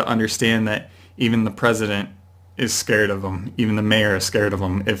starts to understand that even the president is scared of him. Even the mayor is scared of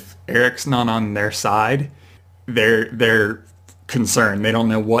him. If Eric's not on their side, they're concerned. They don't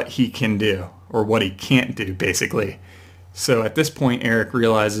know what he can do or what he can't do, basically. So at this point, Eric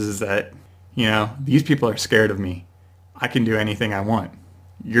realizes that, these people are scared of me. I can do anything I want.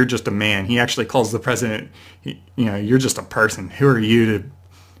 You're just a man. He actually calls the president, you're just a person. Who are you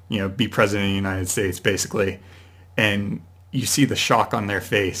to, be president of the United States, basically? And you see the shock on their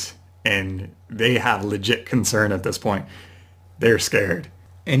face, and they have legit concern at this point. They're scared.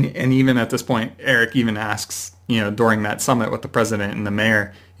 And even at this point, Eric even asks, during that summit with the president and the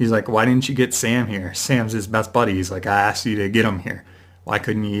mayor, he's like, why didn't you get Sam here? Sam's his best buddy. He's like, I asked you to get him here. Why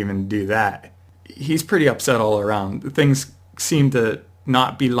couldn't you even do that? He's pretty upset all around. Things seem to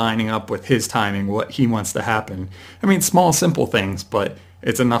not be lining up with his timing, what he wants to happen. I mean, small, simple things, but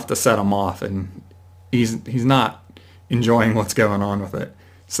it's enough to set him off, and he's not enjoying what's going on with it.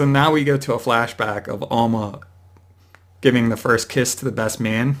 So now we go to a flashback of Alma giving the first kiss to the best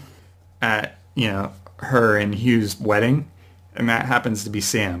man at, her and Hugh's wedding, and that happens to be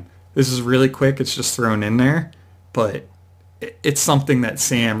Sam. This is really quick. It's just thrown in there, but it's something that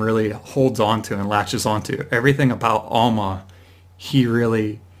Sam really holds on to and latches onto. Everything about Alma, he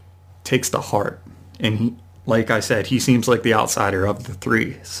really takes to heart. And he, like I said, he seems like the outsider of the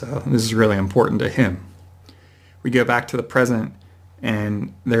three. So this is really important to him. We go back to the present,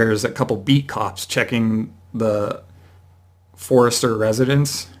 and there's a couple beat cops checking the Forrester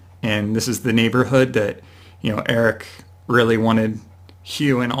residence. And this is the neighborhood that, Eric really wanted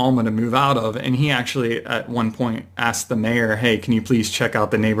Hugh and Alma to move out of. And he actually at one point asked the mayor, hey, can you please check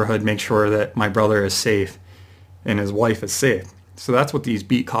out the neighborhood, make sure that my brother is safe and his wife is safe. So that's what these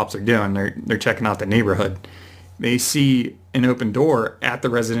beat cops are doing. They're checking out the neighborhood. They see an open door at the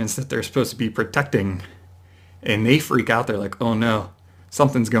residence that they're supposed to be protecting, and they freak out. They're like, oh no,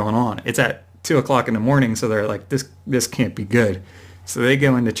 something's going on. It's at 2 o'clock in the morning, so they're like, this can't be good. So they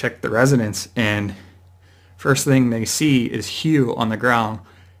go in to check the residence, and First thing they see is Hugh on the ground,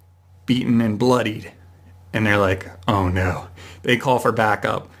 beaten and bloodied. And they're like, oh no. They call for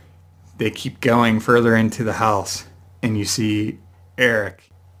backup. They keep going further into the house. And you see Eric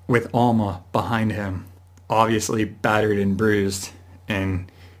with Alma behind him, obviously battered and bruised.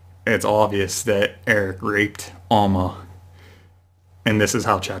 And it's obvious that Eric raped Alma. And this is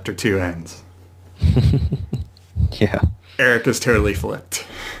how chapter 2 ends. Yeah. Eric is totally flipped.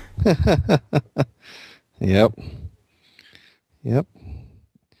 Yep.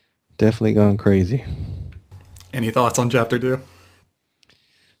 Definitely gone crazy. Any thoughts on chapter 2?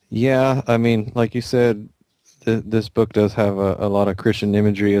 Yeah, I mean, like you said, this book does have a lot of Christian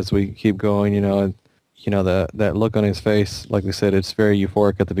imagery as we keep going, and, that look on his face, like we said, it's very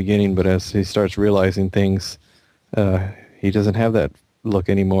euphoric at the beginning, but as he starts realizing things, he doesn't have that look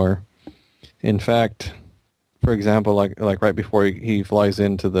anymore. In fact, for example, like right before he flies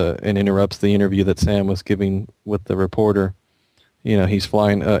into and interrupts the interview that Sam was giving with the reporter, he's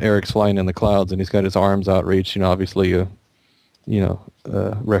flying, Eric's flying in the clouds, and he's got his arms outreached, obviously a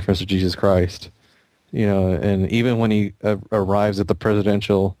reference to Jesus Christ, and even when he arrives at the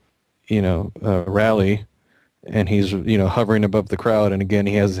presidential, rally, and he's, hovering above the crowd, and again,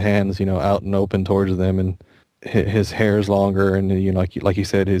 he has his hands, out and open towards them, and his hair's longer, and, like you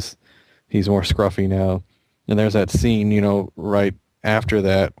said, he's more scruffy now. And there's that scene, right after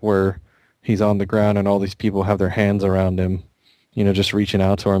that where he's on the ground and all these people have their hands around him, just reaching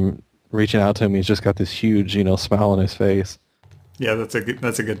out to him. He's just got this huge, smile on his face. Yeah, that's a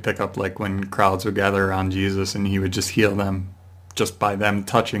good pickup. Like when crowds would gather around Jesus and he would just heal them just by them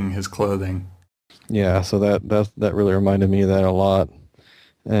touching his clothing. Yeah, so that really reminded me of that a lot.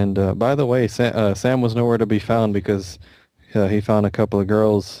 And by the way, Sam was nowhere to be found because he found a couple of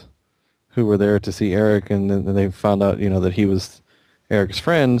girls who were there to see Eric, and then they found out, that he was Eric's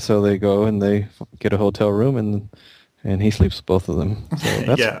friend, so they go and they get a hotel room, and he sleeps with both of them.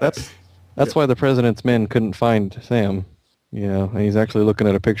 So that's why the president's men couldn't find Sam, and he's actually looking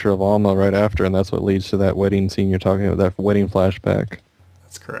at a picture of Alma right after, and that's what leads to that wedding scene you're talking about, that wedding flashback.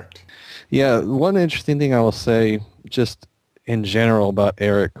 That's correct. Yeah, one interesting thing I will say, just in general about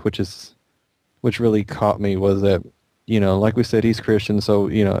Eric, which really caught me, was that, like we said, he's Christian, so,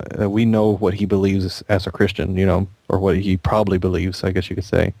 we know what he believes as a Christian, or what he probably believes, I guess you could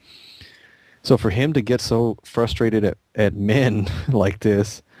say. So for him to get so frustrated at men like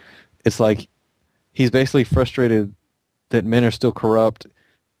this, it's like he's basically frustrated that men are still corrupt.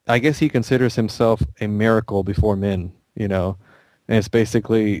 I guess he considers himself a miracle before men, and it's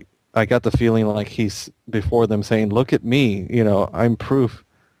basically, I got the feeling like he's before them saying, look at me, I'm proof,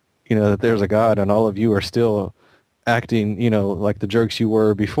 that there's a God, and all of you are still acting, like the jerks you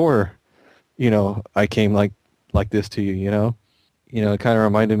were before, I came like this to you, it kind of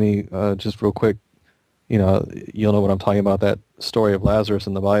reminded me, just real quick, you'll know what I'm talking about, that story of Lazarus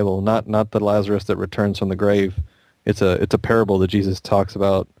in the Bible, not the Lazarus that returns from the grave. It's a parable that Jesus talks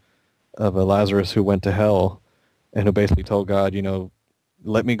about of a Lazarus who went to hell and who basically told God,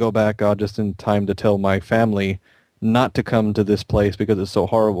 let me go back, God, just in time to tell my family not to come to this place because it's so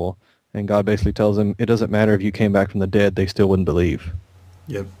horrible. And God basically tells him, it doesn't matter if you came back from the dead, they still wouldn't believe.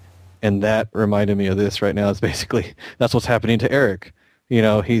 Yep. And that reminded me of this right now. It's basically, that's what's happening to Eric.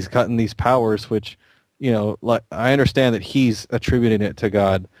 He's gotten these powers, which, like, I understand that he's attributing it to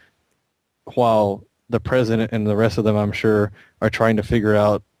God, while the president and the rest of them, I'm sure, are trying to figure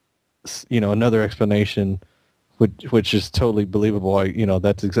out, another explanation, which is totally believable.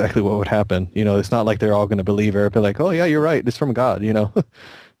 That's exactly what would happen. It's not like they're all going to believe Eric, be like, oh yeah, you're right, it's from God,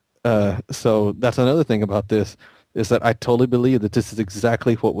 So that's another thing about this, is that I totally believe that this is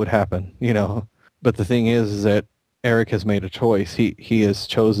exactly what would happen, But the thing is that Eric has made a choice. He has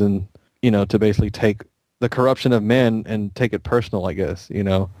chosen, to basically take the corruption of men and take it personal, I guess,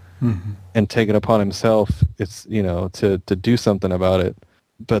 and take it upon himself. It's, to do something about it.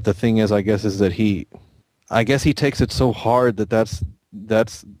 But the thing is, I guess, is that he takes it so hard that's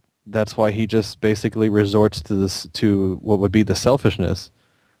why he just basically resorts to what would be the selfishness,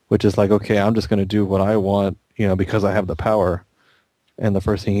 which is like, okay, I'm just going to do what I want, because I have the power. And the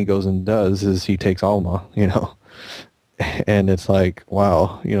first thing he goes and does is he takes Alma, and it's like,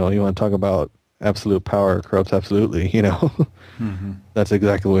 wow, you want to talk about absolute power corrupts absolutely, Mm-hmm. That's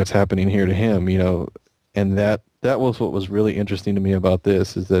exactly what's happening here to him, and that was what was really interesting to me about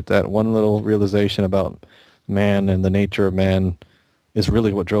this, is that one little realization about man and the nature of man is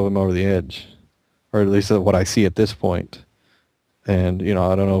really what drove him over the edge, or at least what I see at this point. And,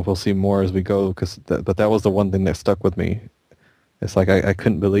 I don't know if we'll see more as we go, but that was the one thing that stuck with me It's like I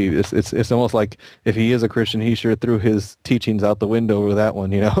couldn't believe it's almost like if he is a Christian, he sure threw his teachings out the window with that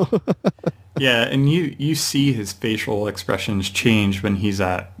one, you know. Yeah, and you see his facial expressions change when he's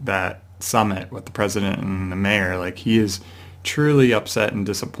at that summit with the president and the mayor. Like, he is truly upset and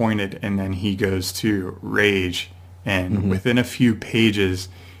disappointed, and then he goes to rage, and within a few pages,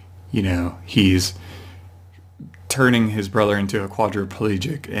 you know, he's turning his brother into a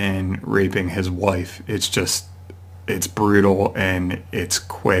quadriplegic and raping his wife. It's brutal and it's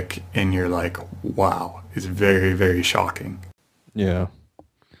quick, and you're like, wow, it's very, very shocking. Yeah.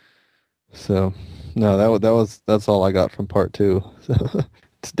 So, no, that's all I got from part 2. So,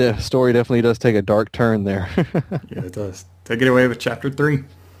 story definitely does take a dark turn there. Yeah, it does. Take it away with chapter 3.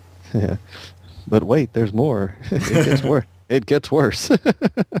 Yeah. But wait, there's more. It gets worse. It gets worse.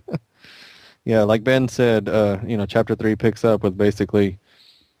 Yeah, like Ben said, chapter 3 picks up with basically,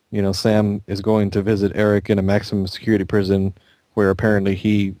 Sam is going to visit Eric in a maximum security prison where apparently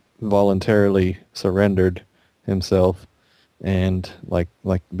he voluntarily surrendered himself. And like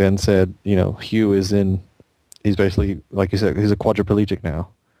Ben said, Hugh is he's basically, like you said, he's a quadriplegic now.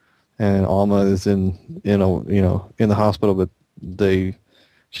 And Alma is in the hospital, but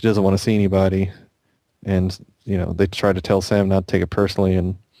she doesn't want to see anybody. And, they try to tell Sam not to take it personally.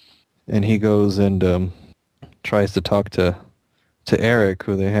 And he goes and tries to talk to Eric,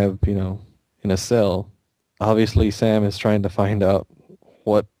 who they have, in a cell. Obviously, Sam is trying to find out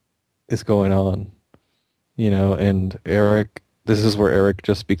what is going on, and Eric, this is where Eric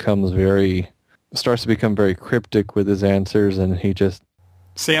just starts to become very cryptic with his answers, and he just...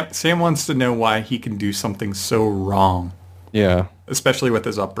 Sam wants to know why he can do something so wrong. Yeah. Especially with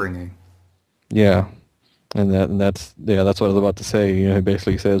his upbringing. Yeah. And that's what I was about to say. He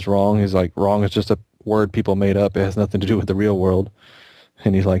basically says wrong. He's like, wrong is just a word people made up. It has nothing to do with the real world.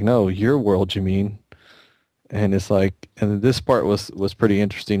 And he's like, no, your world, you mean? And it's like, and this part was pretty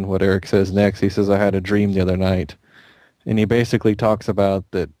interesting, what Eric says next. He says, I had a dream the other night. And he basically talks about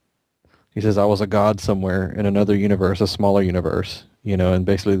that. He says, I was a god somewhere in another universe, a smaller universe, and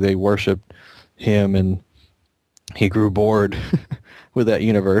basically they worshipped him, and he grew bored with that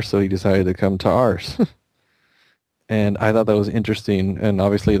universe, so he decided to come to ours. And I thought that was interesting, and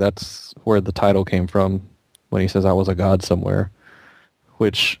obviously that's where the title came from when he says, I was a god somewhere,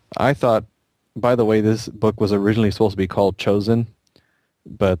 which I thought, by the way, this book was originally supposed to be called Chosen,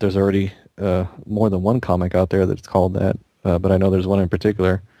 but there's already more than one comic out there that's called that, but I know there's one in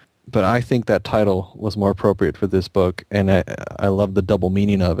particular. But I think that title was more appropriate for this book, and I love the double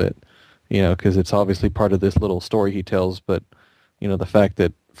meaning of it, because it's obviously part of this little story he tells, but, the fact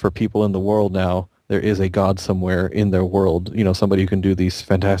that for people in the world now, there is a god somewhere in their world, somebody who can do these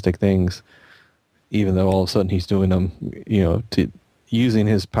fantastic things, even though all of a sudden he's doing them, using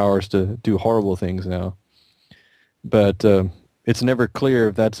his powers to do horrible things now. But it's never clear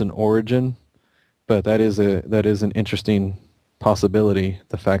if that's an origin, but that is an interesting possibility,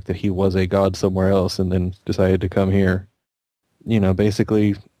 the fact that he was a god somewhere else and then decided to come here.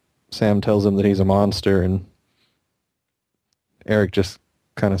 Basically Sam tells him that he's a monster, and Eric just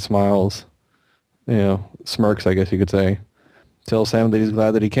kind of smiles, smirks, I guess you could say, tells Sam that he's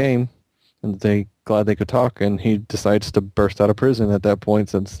glad that he came and that glad they could talk, and he decides to burst out of prison at that point,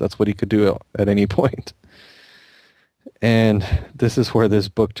 since that's what he could do at any point. And this is where this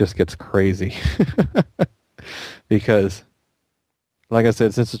book just gets crazy. Because, like I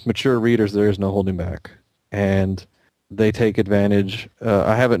said, since it's mature readers, there is no holding back. And they take advantage.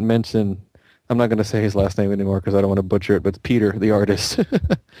 I haven't mentioned, I'm not going to say his last name anymore because I don't want to butcher it, but Peter, the artist.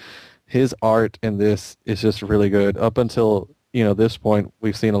 His art in this is just really good. Up until, this point,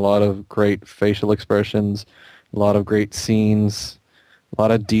 we've seen a lot of great facial expressions, a lot of great scenes, a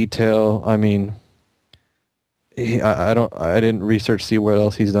lot of detail. I mean, I didn't research, see what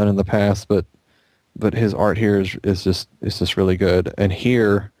else he's done in the past, but his art here is just really good. And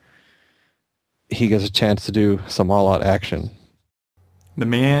here, he gets a chance to do some all-out action. The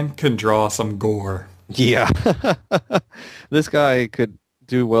man could draw some gore. Yeah. This guy could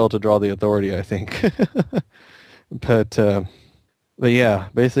do well to draw the Authority, I think. But yeah,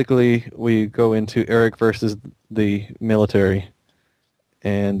 basically we go into Eric versus the military.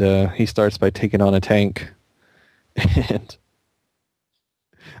 And he starts by taking on a tank. And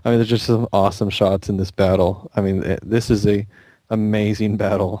I mean, there's just some awesome shots in this battle. I mean, this is a amazing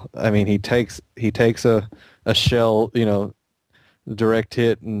battle. I mean, he takes a shell, direct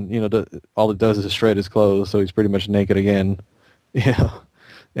hit, and all it does is shred his clothes, so he's pretty much naked again. Yeah,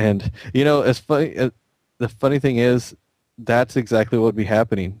 and it's funny. The funny thing is, that's exactly what would be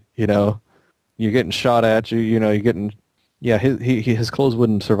happening. You're getting shot at. You're getting. Yeah, his clothes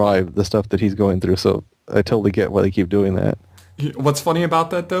wouldn't survive the stuff that he's going through. So I totally get why they keep doing that. What's funny about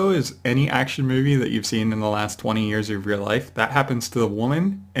that, though, is any action movie that you've seen in the last 20 years of your life, that happens to the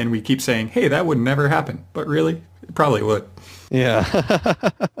woman, and we keep saying, hey, that would never happen. But really, it probably would. Yeah.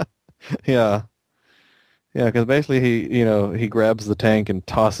 Yeah. Yeah, because basically he grabs the tank and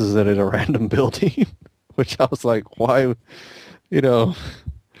tosses it at a random building, which I was like, why,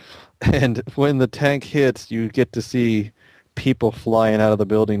 and when the tank hits, you get to see people flying out of the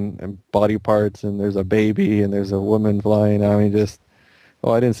building and body parts, and there's a baby and there's a woman flying. I mean,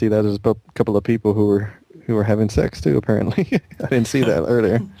 I didn't see that. There's a couple of people who were having sex too, apparently. I didn't see that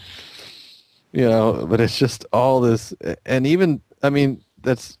earlier. But it's just all this, and even, I mean,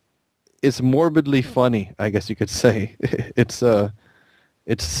 it's morbidly funny, I guess you could say. It's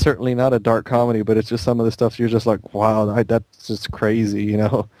certainly not a dark comedy, but it's just some of the stuff you're just like, wow, that's just crazy,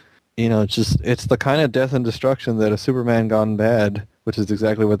 it's the kind of death and destruction that a Superman gone bad, which is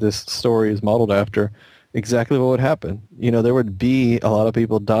exactly what this story is modeled after, exactly what would happen. There would be a lot of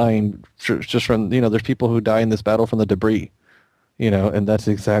people dying just from, there's people who die in this battle from the debris, and that's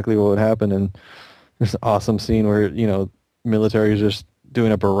exactly what would happen. And there's an awesome scene where, military is just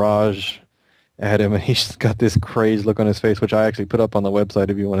doing a barrage at him, and he's got this crazed look on his face, which I actually put up on the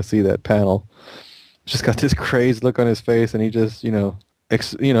website if you want to see that panel. Just got this crazed look on his face, and he just,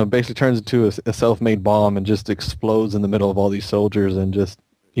 basically turns into a self-made bomb and just explodes in the middle of all these soldiers and just,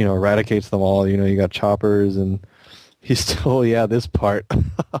 eradicates them all. You got choppers, and he's still, this part.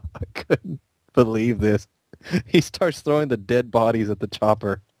 I couldn't believe this. He starts throwing the dead bodies at the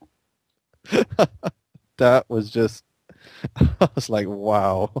chopper. That was just, I was like,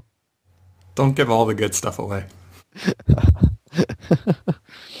 wow. Don't give all the good stuff away.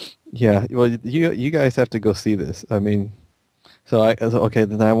 Yeah, well, you guys have to go see this. I mean, okay,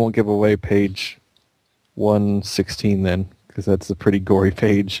 then I won't give away page 116 then, because that's a pretty gory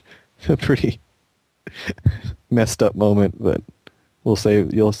page, a pretty messed up moment. But I'll save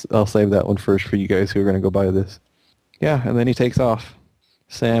that one first for you guys who are going to go buy this. Yeah, and then he takes off.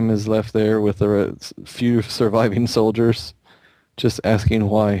 Sam is left there with a few surviving soldiers, just asking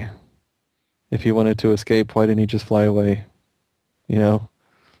why. If he wanted to escape, why didn't he just fly away? And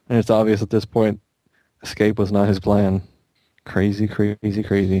it's obvious at this point, escape was not his plan. Crazy, crazy,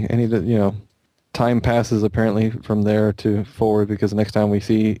 crazy. And he, time passes apparently from there to forward, because the next time we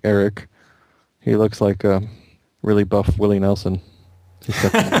see Eric, he looks like a really buff Willie Nelson. He's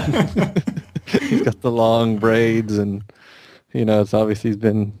got the long braids, and it's obvious he's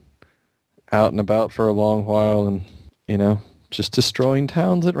been out and about for a long while, and just destroying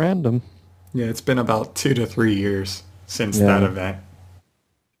towns at random. Yeah, it's been about 2 to 3 years since that event.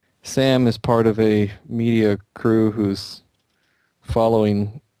 Sam is part of a media crew who's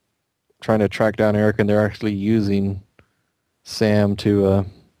trying to track down Eric, and they're actually using Sam to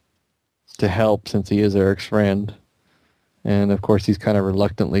help, since he is Eric's friend. And of course, he's kind of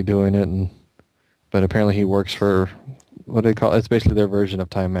reluctantly doing it, but apparently he works for, what do they call it? It's basically their version of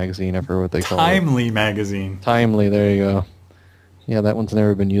Time Magazine. I forget what they call it. Timely Magazine. Timely, there you go. Yeah, that one's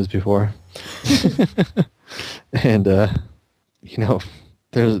never been used before. And,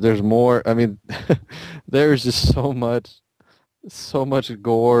 there's more. I mean, there's just so much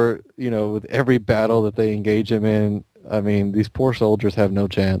gore, with every battle that they engage him in. I mean, these poor soldiers have no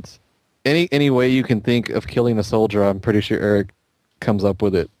chance. Any way you can think of killing a soldier, I'm pretty sure Eric comes up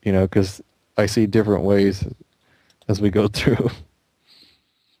with it, because I see different ways as we go through.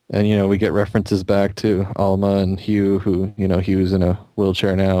 And, we get references back to Alma and Hugh, who, Hugh's in a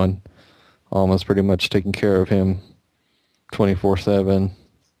wheelchair now, and Alma's pretty much taking care of him 24/7.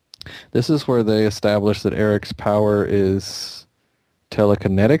 This is where they establish that Eric's power is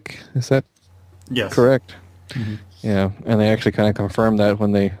telekinetic. Is that correct? Mm-hmm. Yeah, and they actually kind of confirm that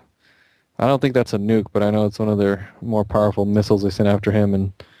when I don't think that's a nuke, but I know it's one of their more powerful missiles they sent after him,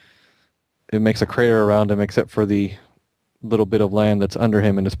 and it makes a crater around him except for the little bit of land that's under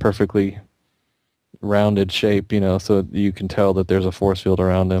him, and it's perfectly rounded shape, so you can tell that there's a force field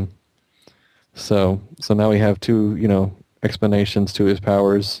around him. So now we have two, explanations to his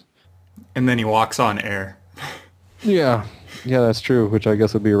powers. And then he walks on air. Yeah, that's true, which I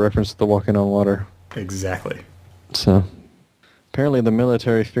guess would be a reference to the walking on water. Exactly. So apparently the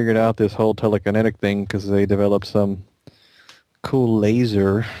military figured out this whole telekinetic thing because they developed some cool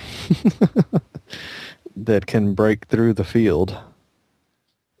laser that can break through the field.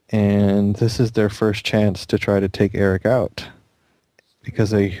 And this is their first chance to try to take Eric out.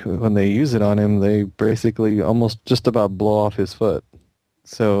 Because when they use it on him, they basically almost just about blow off his foot.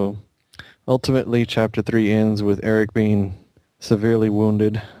 So ultimately, Chapter 3 ends with Eric being severely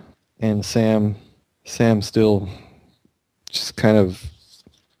wounded, and Sam still just kind of,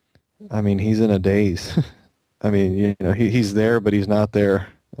 he's in a daze. I mean, he's there, but he's not there.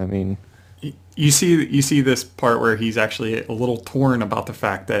 I mean, you see this part where he's actually a little torn about the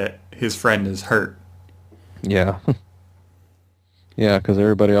fact that his friend is hurt. yeah. Yeah, because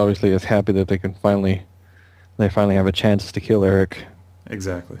everybody obviously is happy that they finally have a chance to kill Eric.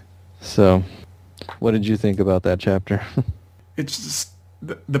 Exactly. So, what did you think about that chapter? It's just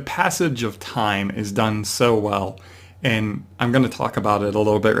the passage of time is done so well, and I'm going to talk about it a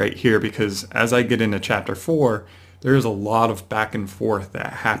little bit right here because as I get into chapter 4, there's a lot of back and forth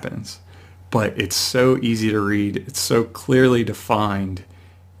that happens, but it's so easy to read. It's so clearly defined.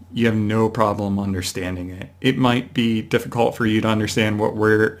 You have no problem understanding it. It might be difficult for you to understand what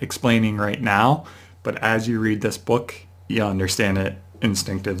we're explaining right now, but as you read this book, you understand it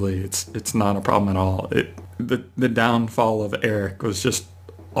instinctively. It's not a problem at all. The downfall of Eric was just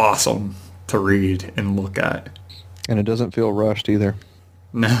awesome to read and look at. And it doesn't feel rushed either.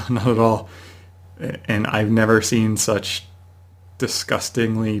 No, not at all. And I've never seen such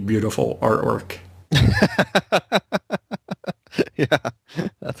disgustingly beautiful artwork. Yeah,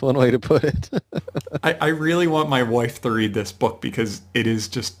 that's one way to put it. I really want my wife to read this book because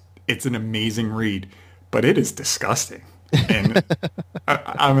it's an amazing read, but it is disgusting. And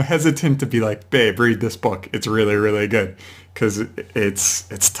I'm hesitant to be like, babe, read this book. It's really, really good because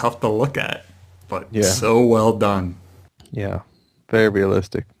it's tough to look at, but so well done. Yeah, very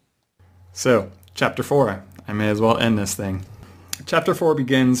realistic. So, chapter 4. I may as well end this thing. Chapter 4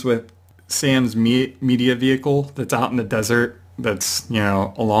 begins with Sam's media vehicle that's out in the desert that's,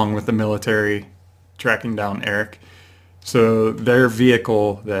 along with the military tracking down Eric. So their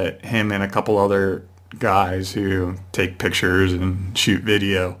vehicle that him and a couple other guys who take pictures and shoot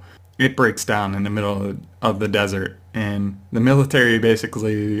video, it breaks down in the middle of the desert. And the military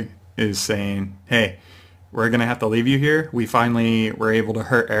basically is saying, hey, we're going to have to leave you here. We finally were able to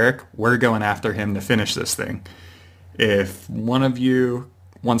hurt Eric. We're going after him to finish this thing. If one of you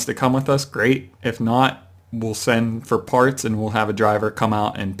wants to come with us, great. If not, we'll send for parts and we'll have a driver come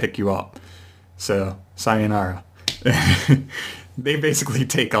out and pick you up. So, sayonara. They basically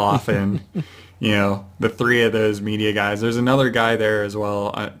take off and, the three of those media guys, there's another guy there as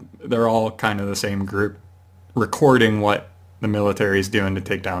well. They're all kind of the same group recording what the military is doing to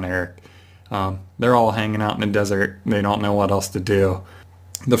take down Eric. They're all hanging out in the desert. They don't know what else to do.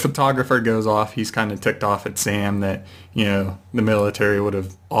 The photographer goes off. He's kind of ticked off at Sam that, the military would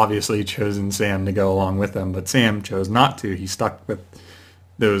have obviously chosen Sam to go along with them, but Sam chose not to. He stuck with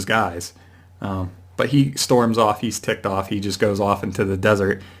those guys. But he storms off. He's ticked off. He just goes off into the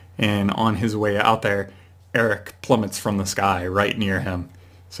desert. And on his way out there, Eric plummets from the sky right near him.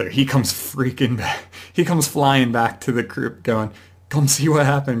 So he comes freaking back. He comes flying back to the group going, come see what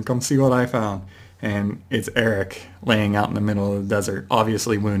happened. Come see what I found. And it's Eric laying out in the middle of the desert,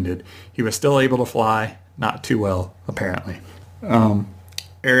 obviously wounded. He was still able to fly, not too well, apparently.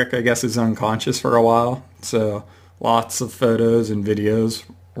 Eric, I guess, is unconscious for a while. So lots of photos and videos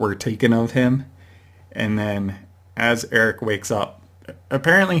were taken of him. And then as Eric wakes up,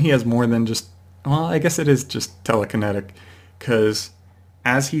 apparently he has more than just, well, I guess it is just telekinetic. Because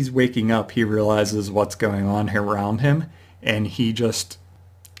as he's waking up, he realizes what's going on around him. And he just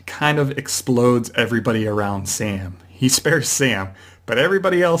kind of explodes everybody around Sam. He spares Sam, but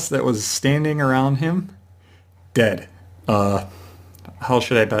everybody else that was standing around him, dead. How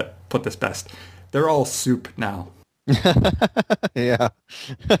should I put this best? They're all soup now. Yeah.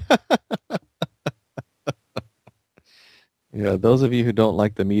 Yeah, those of you who don't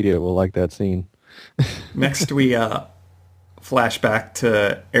like the media will like that scene. Next, we flash back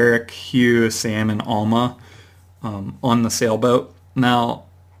to Eric, Hugh, Sam, and Alma on the sailboat. Now,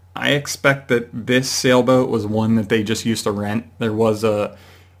 I expect that this sailboat was one that they just used to rent. There was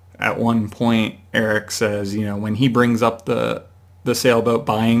at one point, Eric says, when he brings up the sailboat,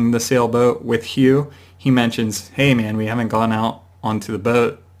 buying the sailboat with Hugh, he mentions, hey man, we haven't gone out onto the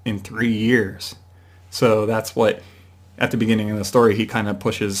boat in 3 years. So that's what, at the beginning of the story, he kind of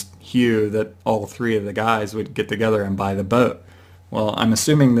pushes Hugh that all three of the guys would get together and buy the boat. Well, I'm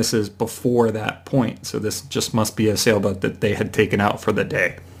assuming this is before that point, so this just must be a sailboat that they had taken out for the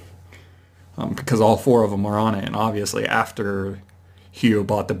day. Because all four of them were on it, and obviously after Hugh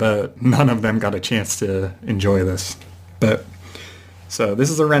bought the boat, none of them got a chance to enjoy this boat. So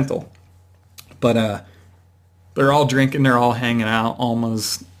this is a rental. But they're all drinking, they're all hanging out.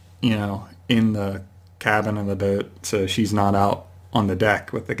 Alma's, in the cabin of the boat, so she's not out on the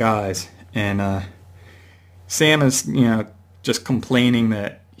deck with the guys. And Sam is, just complaining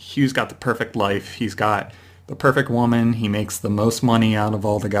that Hugh's got the perfect life. He's got the perfect woman. He makes the most money out of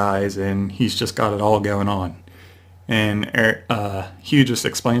all the guys, and he's just got it all going on. And Hugh just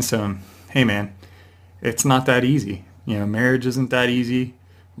explains to him, hey man, it's not that easy. Marriage isn't that easy.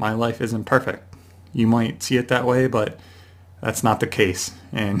 My life isn't perfect. You might see it that way, but that's not the case.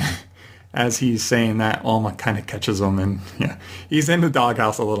 And as he's saying that, Alma kind of catches him, and he's in the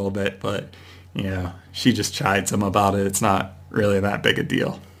doghouse a little bit, but she just chides him about it. It's not really that big a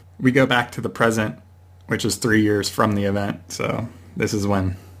deal. We go back to the present, which is 3 years from the event. So this is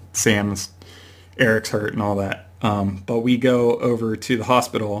when Eric's hurt and all that. But we go over to the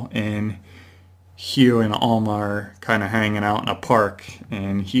hospital, and Hugh and Alma are kind of hanging out in a park,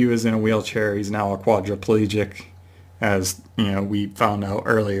 and Hugh is in a wheelchair. He's now a quadriplegic, as we found out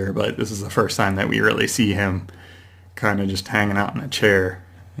earlier, but this is the first time that we really see him kind of just hanging out in a chair.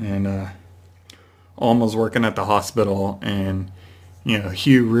 And Alma's working at the hospital, and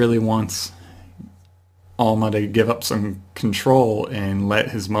Hugh really wants Alma to give up some control and let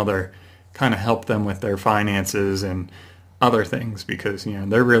his mother kind of help them with their finances and other things, because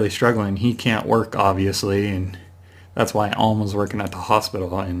they're really struggling. He can't work, obviously, and that's why Alma's working at the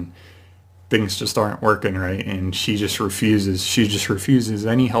hospital, and things just aren't working right, and she just refuses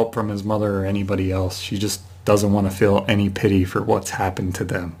any help from his mother or anybody else. She just doesn't want to feel any pity for what's happened to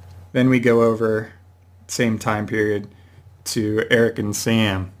them. Then we go over, same time period, to Eric and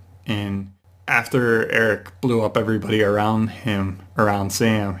Sam, and after Eric blew up everybody around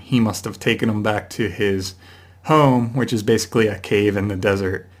Sam, he must have taken him back to his home, which is basically a cave in the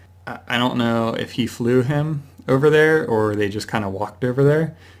desert. I don't know if he flew him over there or they just kind of walked over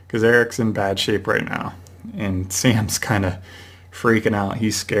there, because Eric's in bad shape right now, and Sam's kind of freaking out.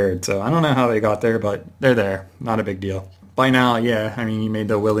 He's scared, so I don't know how they got there, but they're there. Not a big deal. By now, you made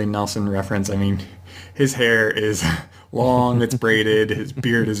the Willie Nelson reference. His hair is long, it's braided, his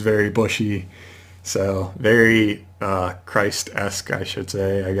beard is very bushy, so very Christ-esque, I should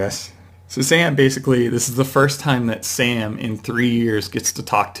say, I guess. So Sam, basically, this is the first time that Sam in 3 years gets to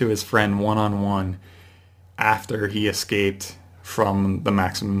talk to his friend one-on-one after he escaped from the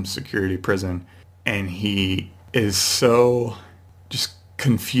maximum security prison. And he is so just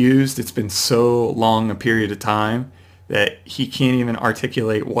confused. It's been so long a period of time that he can't even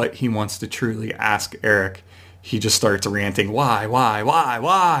articulate what he wants to truly ask Eric. He just starts ranting, why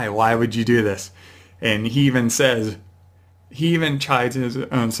would you do this? And he even chides his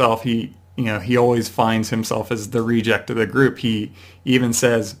own self. He always finds himself as the reject of the group. He even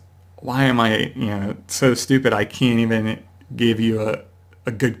says, why am I, so stupid? I can't even give you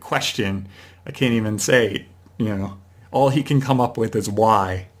a good question. I can't even say, all he can come up with is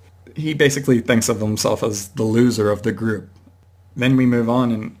why. He basically thinks of himself as the loser of the group. Then we move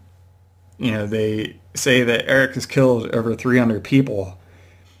on, and, they say that Eric has killed over 300 people.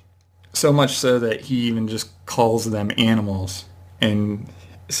 So much so that he even just calls them animals. And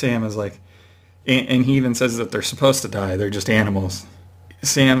Sam is like, and he even says that they're supposed to die. They're just animals.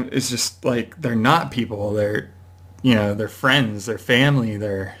 Sam is just like, they're not people. They're friends, they're family,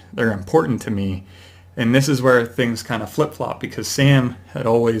 they're important to me. And this is where things kind of flip-flop, because Sam had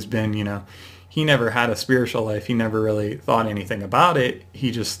always been, he never had a spiritual life. He never really thought anything about it.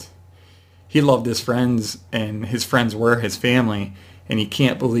 He loved his friends, and his friends were his family. And he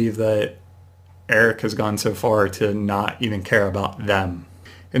can't believe that Eric has gone so far to not even care about them.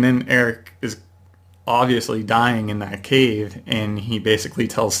 And then Eric is obviously dying in that cave, and he basically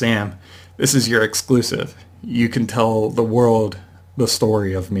tells Sam, this is your exclusive. You can tell the world the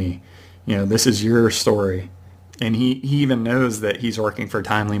story of me. This is your story. And he even knows that he's working for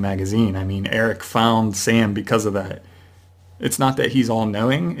Timely Magazine. Eric found Sam because of that. It's not that he's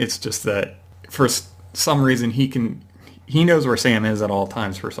all-knowing. It's just that for some reason he knows where Sam is at all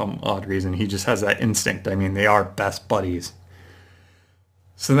times for some odd reason. He just has that instinct. They are best buddies.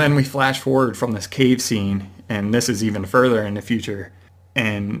 So then we flash forward from this cave scene, and this is even further in the future.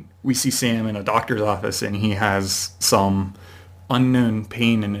 And we see Sam in a doctor's office, and he has some unknown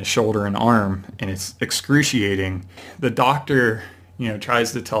pain in his shoulder and arm, and it's excruciating. The doctor,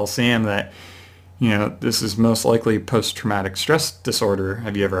 tries to tell Sam that, this is most likely post-traumatic stress disorder.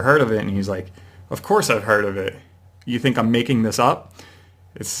 Have you ever heard of it? And he's like, of course I've heard of it. You think I'm making this up?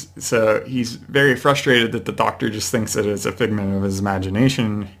 So he's very frustrated that the doctor just thinks that it's a figment of his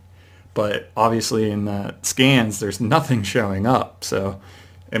imagination. But obviously in the scans, there's nothing showing up. So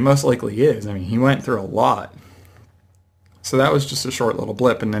it most likely is. He went through a lot. So that was just a short little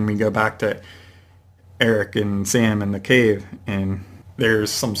blip. And then we go back to Eric and Sam in the cave. And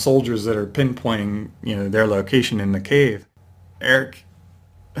there's some soldiers that are pinpointing, their location in the cave. Eric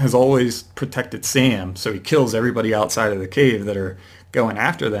has always protected Sam. So he kills everybody outside of the cave that are going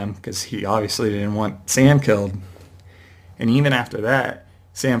after them, because he obviously didn't want Sam killed. And even after that,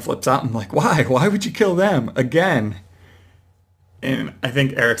 Sam flips out and like, why? Why would you kill them again? And I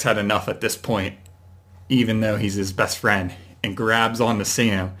think Eric's had enough at this point. even though he's his best friend, and grabs onto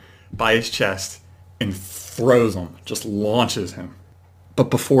Sam by his chest and throws him, just launches him. But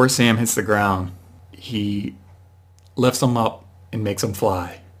before Sam hits the ground, he lifts him up and makes him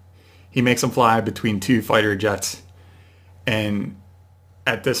fly. He makes him fly between two fighter jets. And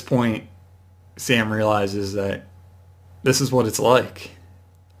at this point, Sam realizes that this is what it's like.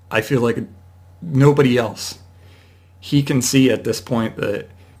 I feel like nobody else. He can see at this point that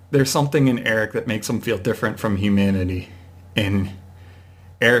there's something in Eric that makes him feel different from humanity. And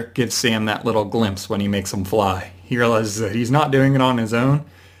Eric gives Sam that little glimpse when he makes him fly. He realizes that he's not doing it on his own,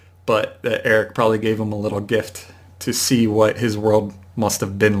 but that Eric probably gave him a little gift to see what his world must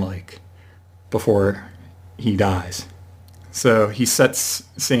have been like before he dies. So he sets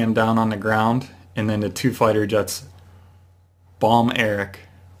Sam down on the ground, and then the two fighter jets bomb Eric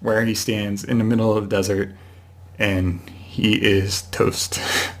where he stands in the middle of the desert, and he is toast.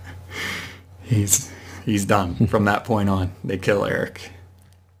 He's done. From that point on, they kill Eric.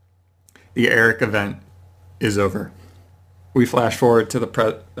 The Eric event is over. We flash forward to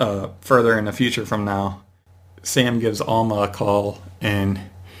the further in the future from now. Sam gives Alma a call, and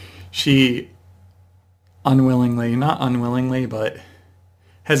she not unwillingly, but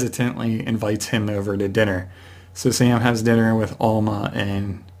hesitantly invites him over to dinner. So Sam has dinner with Alma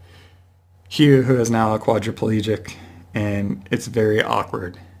and Hugh, who is now a quadriplegic, and it's very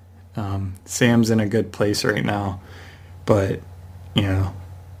awkward. Sam's in a good place right now, but,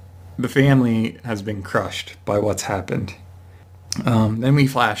 the family has been crushed by what's happened. Then we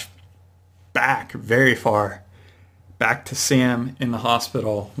flash back very far, back to Sam in the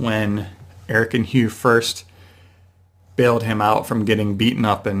hospital when Eric and Hugh first bailed him out from getting beaten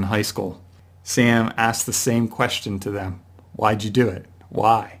up in high school. Sam asked the same question to them. Why'd you do it?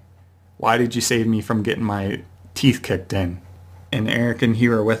 Why? Why did you save me from getting my teeth kicked in? And Eric and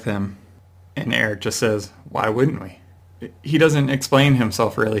Hugh are with him, and Eric just says, why wouldn't we? He doesn't explain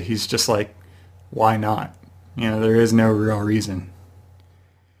himself really. He's just like, why not? There is no real reason.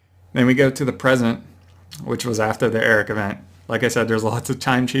 Then we go to the present, which was after the Eric event. Like I said, there's lots of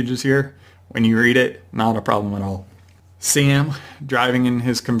time changes here. When you read it, not a problem at all. Sam, driving in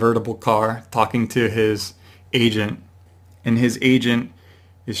his convertible car, talking to his agent, and his agent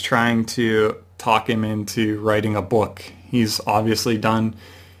is trying to talk him into writing a book. He's obviously done,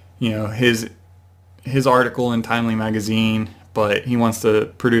 his article in Timely Magazine, but he wants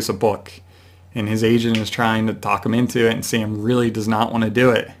to produce a book. And his agent is trying to talk him into it, and Sam really does not want to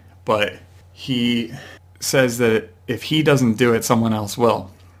do it. But he says that if he doesn't do it, someone else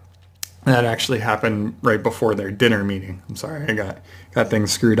will. That actually happened right before their dinner meeting. I'm sorry, I got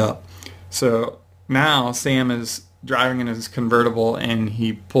things screwed up. So now Sam is driving in his convertible, and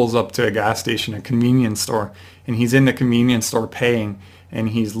he pulls up to a gas station, a convenience store, and he's in the convenience store paying, and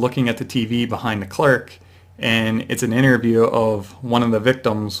he's looking at the TV behind the clerk, and it's an interview of one of the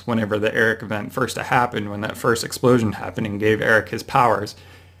victims whenever the Eric event first happened, when that first explosion happened and gave Eric his powers.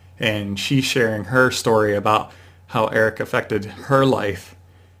 And she's sharing her story about how Eric affected her life.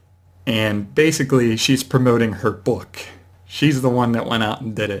 And basically, she's promoting her book. She's the one that went out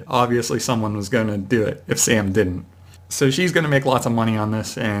and did it. Obviously, someone was going to do it if Sam didn't. So she's going to make lots of money on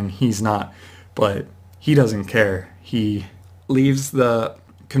this, and he's not. But he doesn't care. He leaves the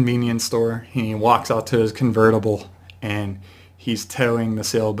convenience store. He walks out to his convertible, and he's towing the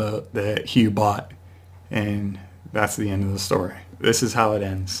sailboat that Hugh bought. And that's the end of the story. This is how it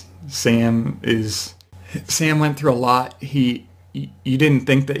ends. Sam went through a lot. You didn't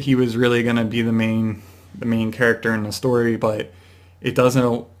think that he was really going to be the main character in the story, but it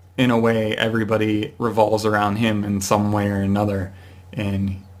doesn't. In a way, everybody revolves around him in some way or another.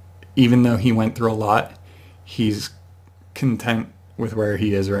 And even though he went through a lot, he's content with where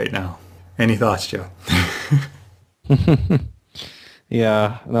he is right now. Any thoughts, Joe?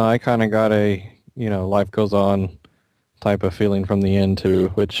 Yeah, no, I kind of got a life goes on type of feeling from the end too,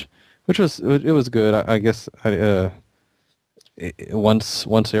 which was good. I guess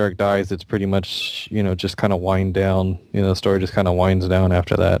once Eric dies, it's pretty much just kind of wind down. The story just kind of winds down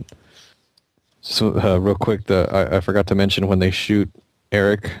after that. So real quick, I forgot to mention when they shoot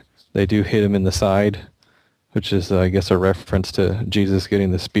Eric, they do hit him in the side, which is I guess a reference to Jesus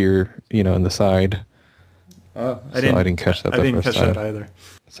getting the spear in the side. Oh, I didn't catch that. I didn't catch that either.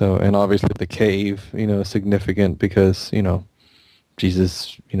 So, and obviously the cave, is significant because,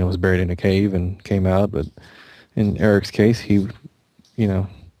 Jesus, was buried in a cave and came out. But in Eric's case, he, there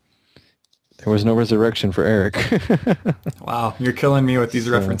was no resurrection for Eric. Wow, you're killing me with these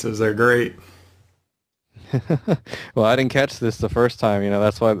references. They're great. Well, I didn't catch this the first time.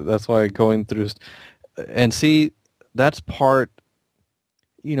 That's why going through and see, that's part.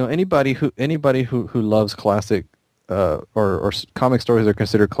 anybody who loves classic or comic stories are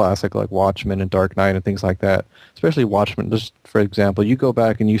considered classic, like Watchmen and Dark Knight and things like that. Especially Watchmen, just for example, you go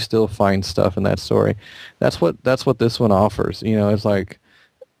back and you still find stuff in that story. That's what this one offers. It's like,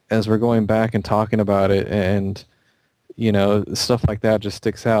 as we're going back and talking about it, and stuff like that just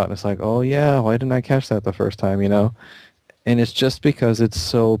sticks out, and it's like, oh yeah, why didn't I catch that the first time? And it's just because it's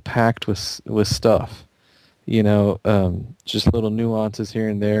so packed with stuff. Just little nuances here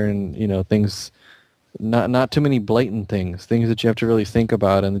and there, and things. Not too many blatant things that you have to really think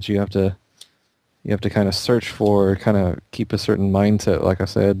about, and that you have to kind of search for, kind of keep a certain mindset, like I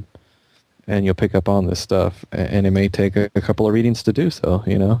said, and you'll pick up on this stuff, and it may take a couple of readings to do so,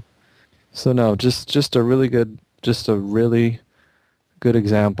 So no, just a really good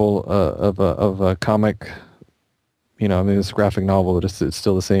example of a comic. It's a graphic novel, but it's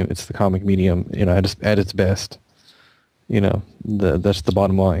still the same. It's the comic medium, at its best. That's the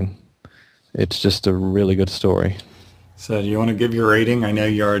bottom line. It's just a really good story. So do you want to give your rating? I know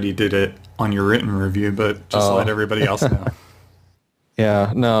you already did it on your written review, but just let everybody else know.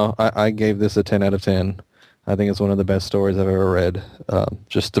 Yeah, no, I gave this a 10 out of 10. I think it's one of the best stories I've ever read,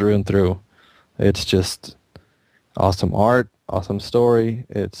 just through and through. It's just awesome art, awesome story.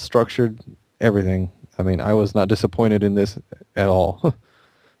 It's structured, everything. I mean, I was not disappointed in this at all.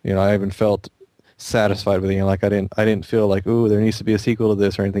 I even felt satisfied with it. Like I didn't feel like, ooh, there needs to be a sequel to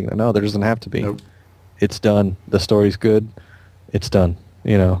this or anything. No, there doesn't have to be. Nope. It's done. The story's good. It's done.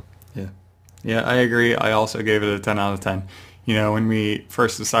 Yeah, I agree. I also gave it a 10 out of 10. When we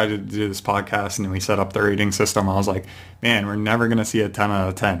first decided to do this podcast and we set up the rating system, I was like, man, we're never going to see a 10 out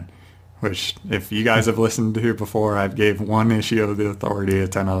of 10. Which, if you guys have listened to before, I've gave one issue of The Authority a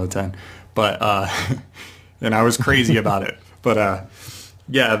 10 out of 10. But and I was crazy about it. But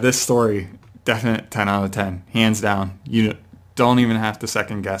yeah, this story, definite 10 out of 10, hands down. You don't even have to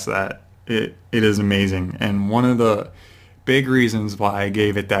second guess that. It is amazing. And one of the big reasons why I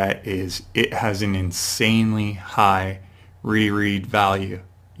gave it that is it has an insanely high reread value.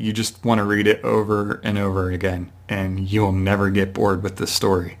 You just want to read it over and over again, and you'll never get bored with this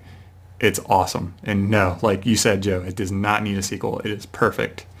story. It's awesome. And no, like you said, Joe, it does not need a sequel. It is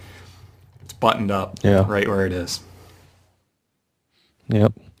perfect. It's buttoned up right where it is.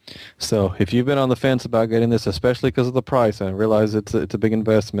 Yep. So if you've been on the fence about getting this, especially because of the price, and realize it's a big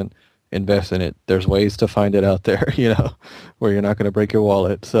investment, invest in it. There's ways to find it out there, where you're not going to break your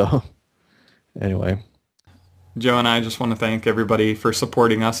wallet. So anyway. Joe and I just want to thank everybody for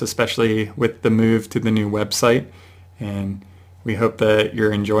supporting us, especially with the move to the new website. And we hope that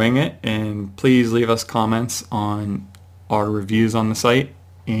you're enjoying it. And please leave us comments on our reviews on the site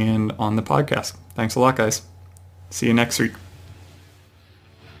and on the podcast. Thanks a lot, guys. See you next week.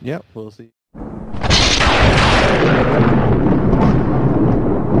 Yep, we'll see.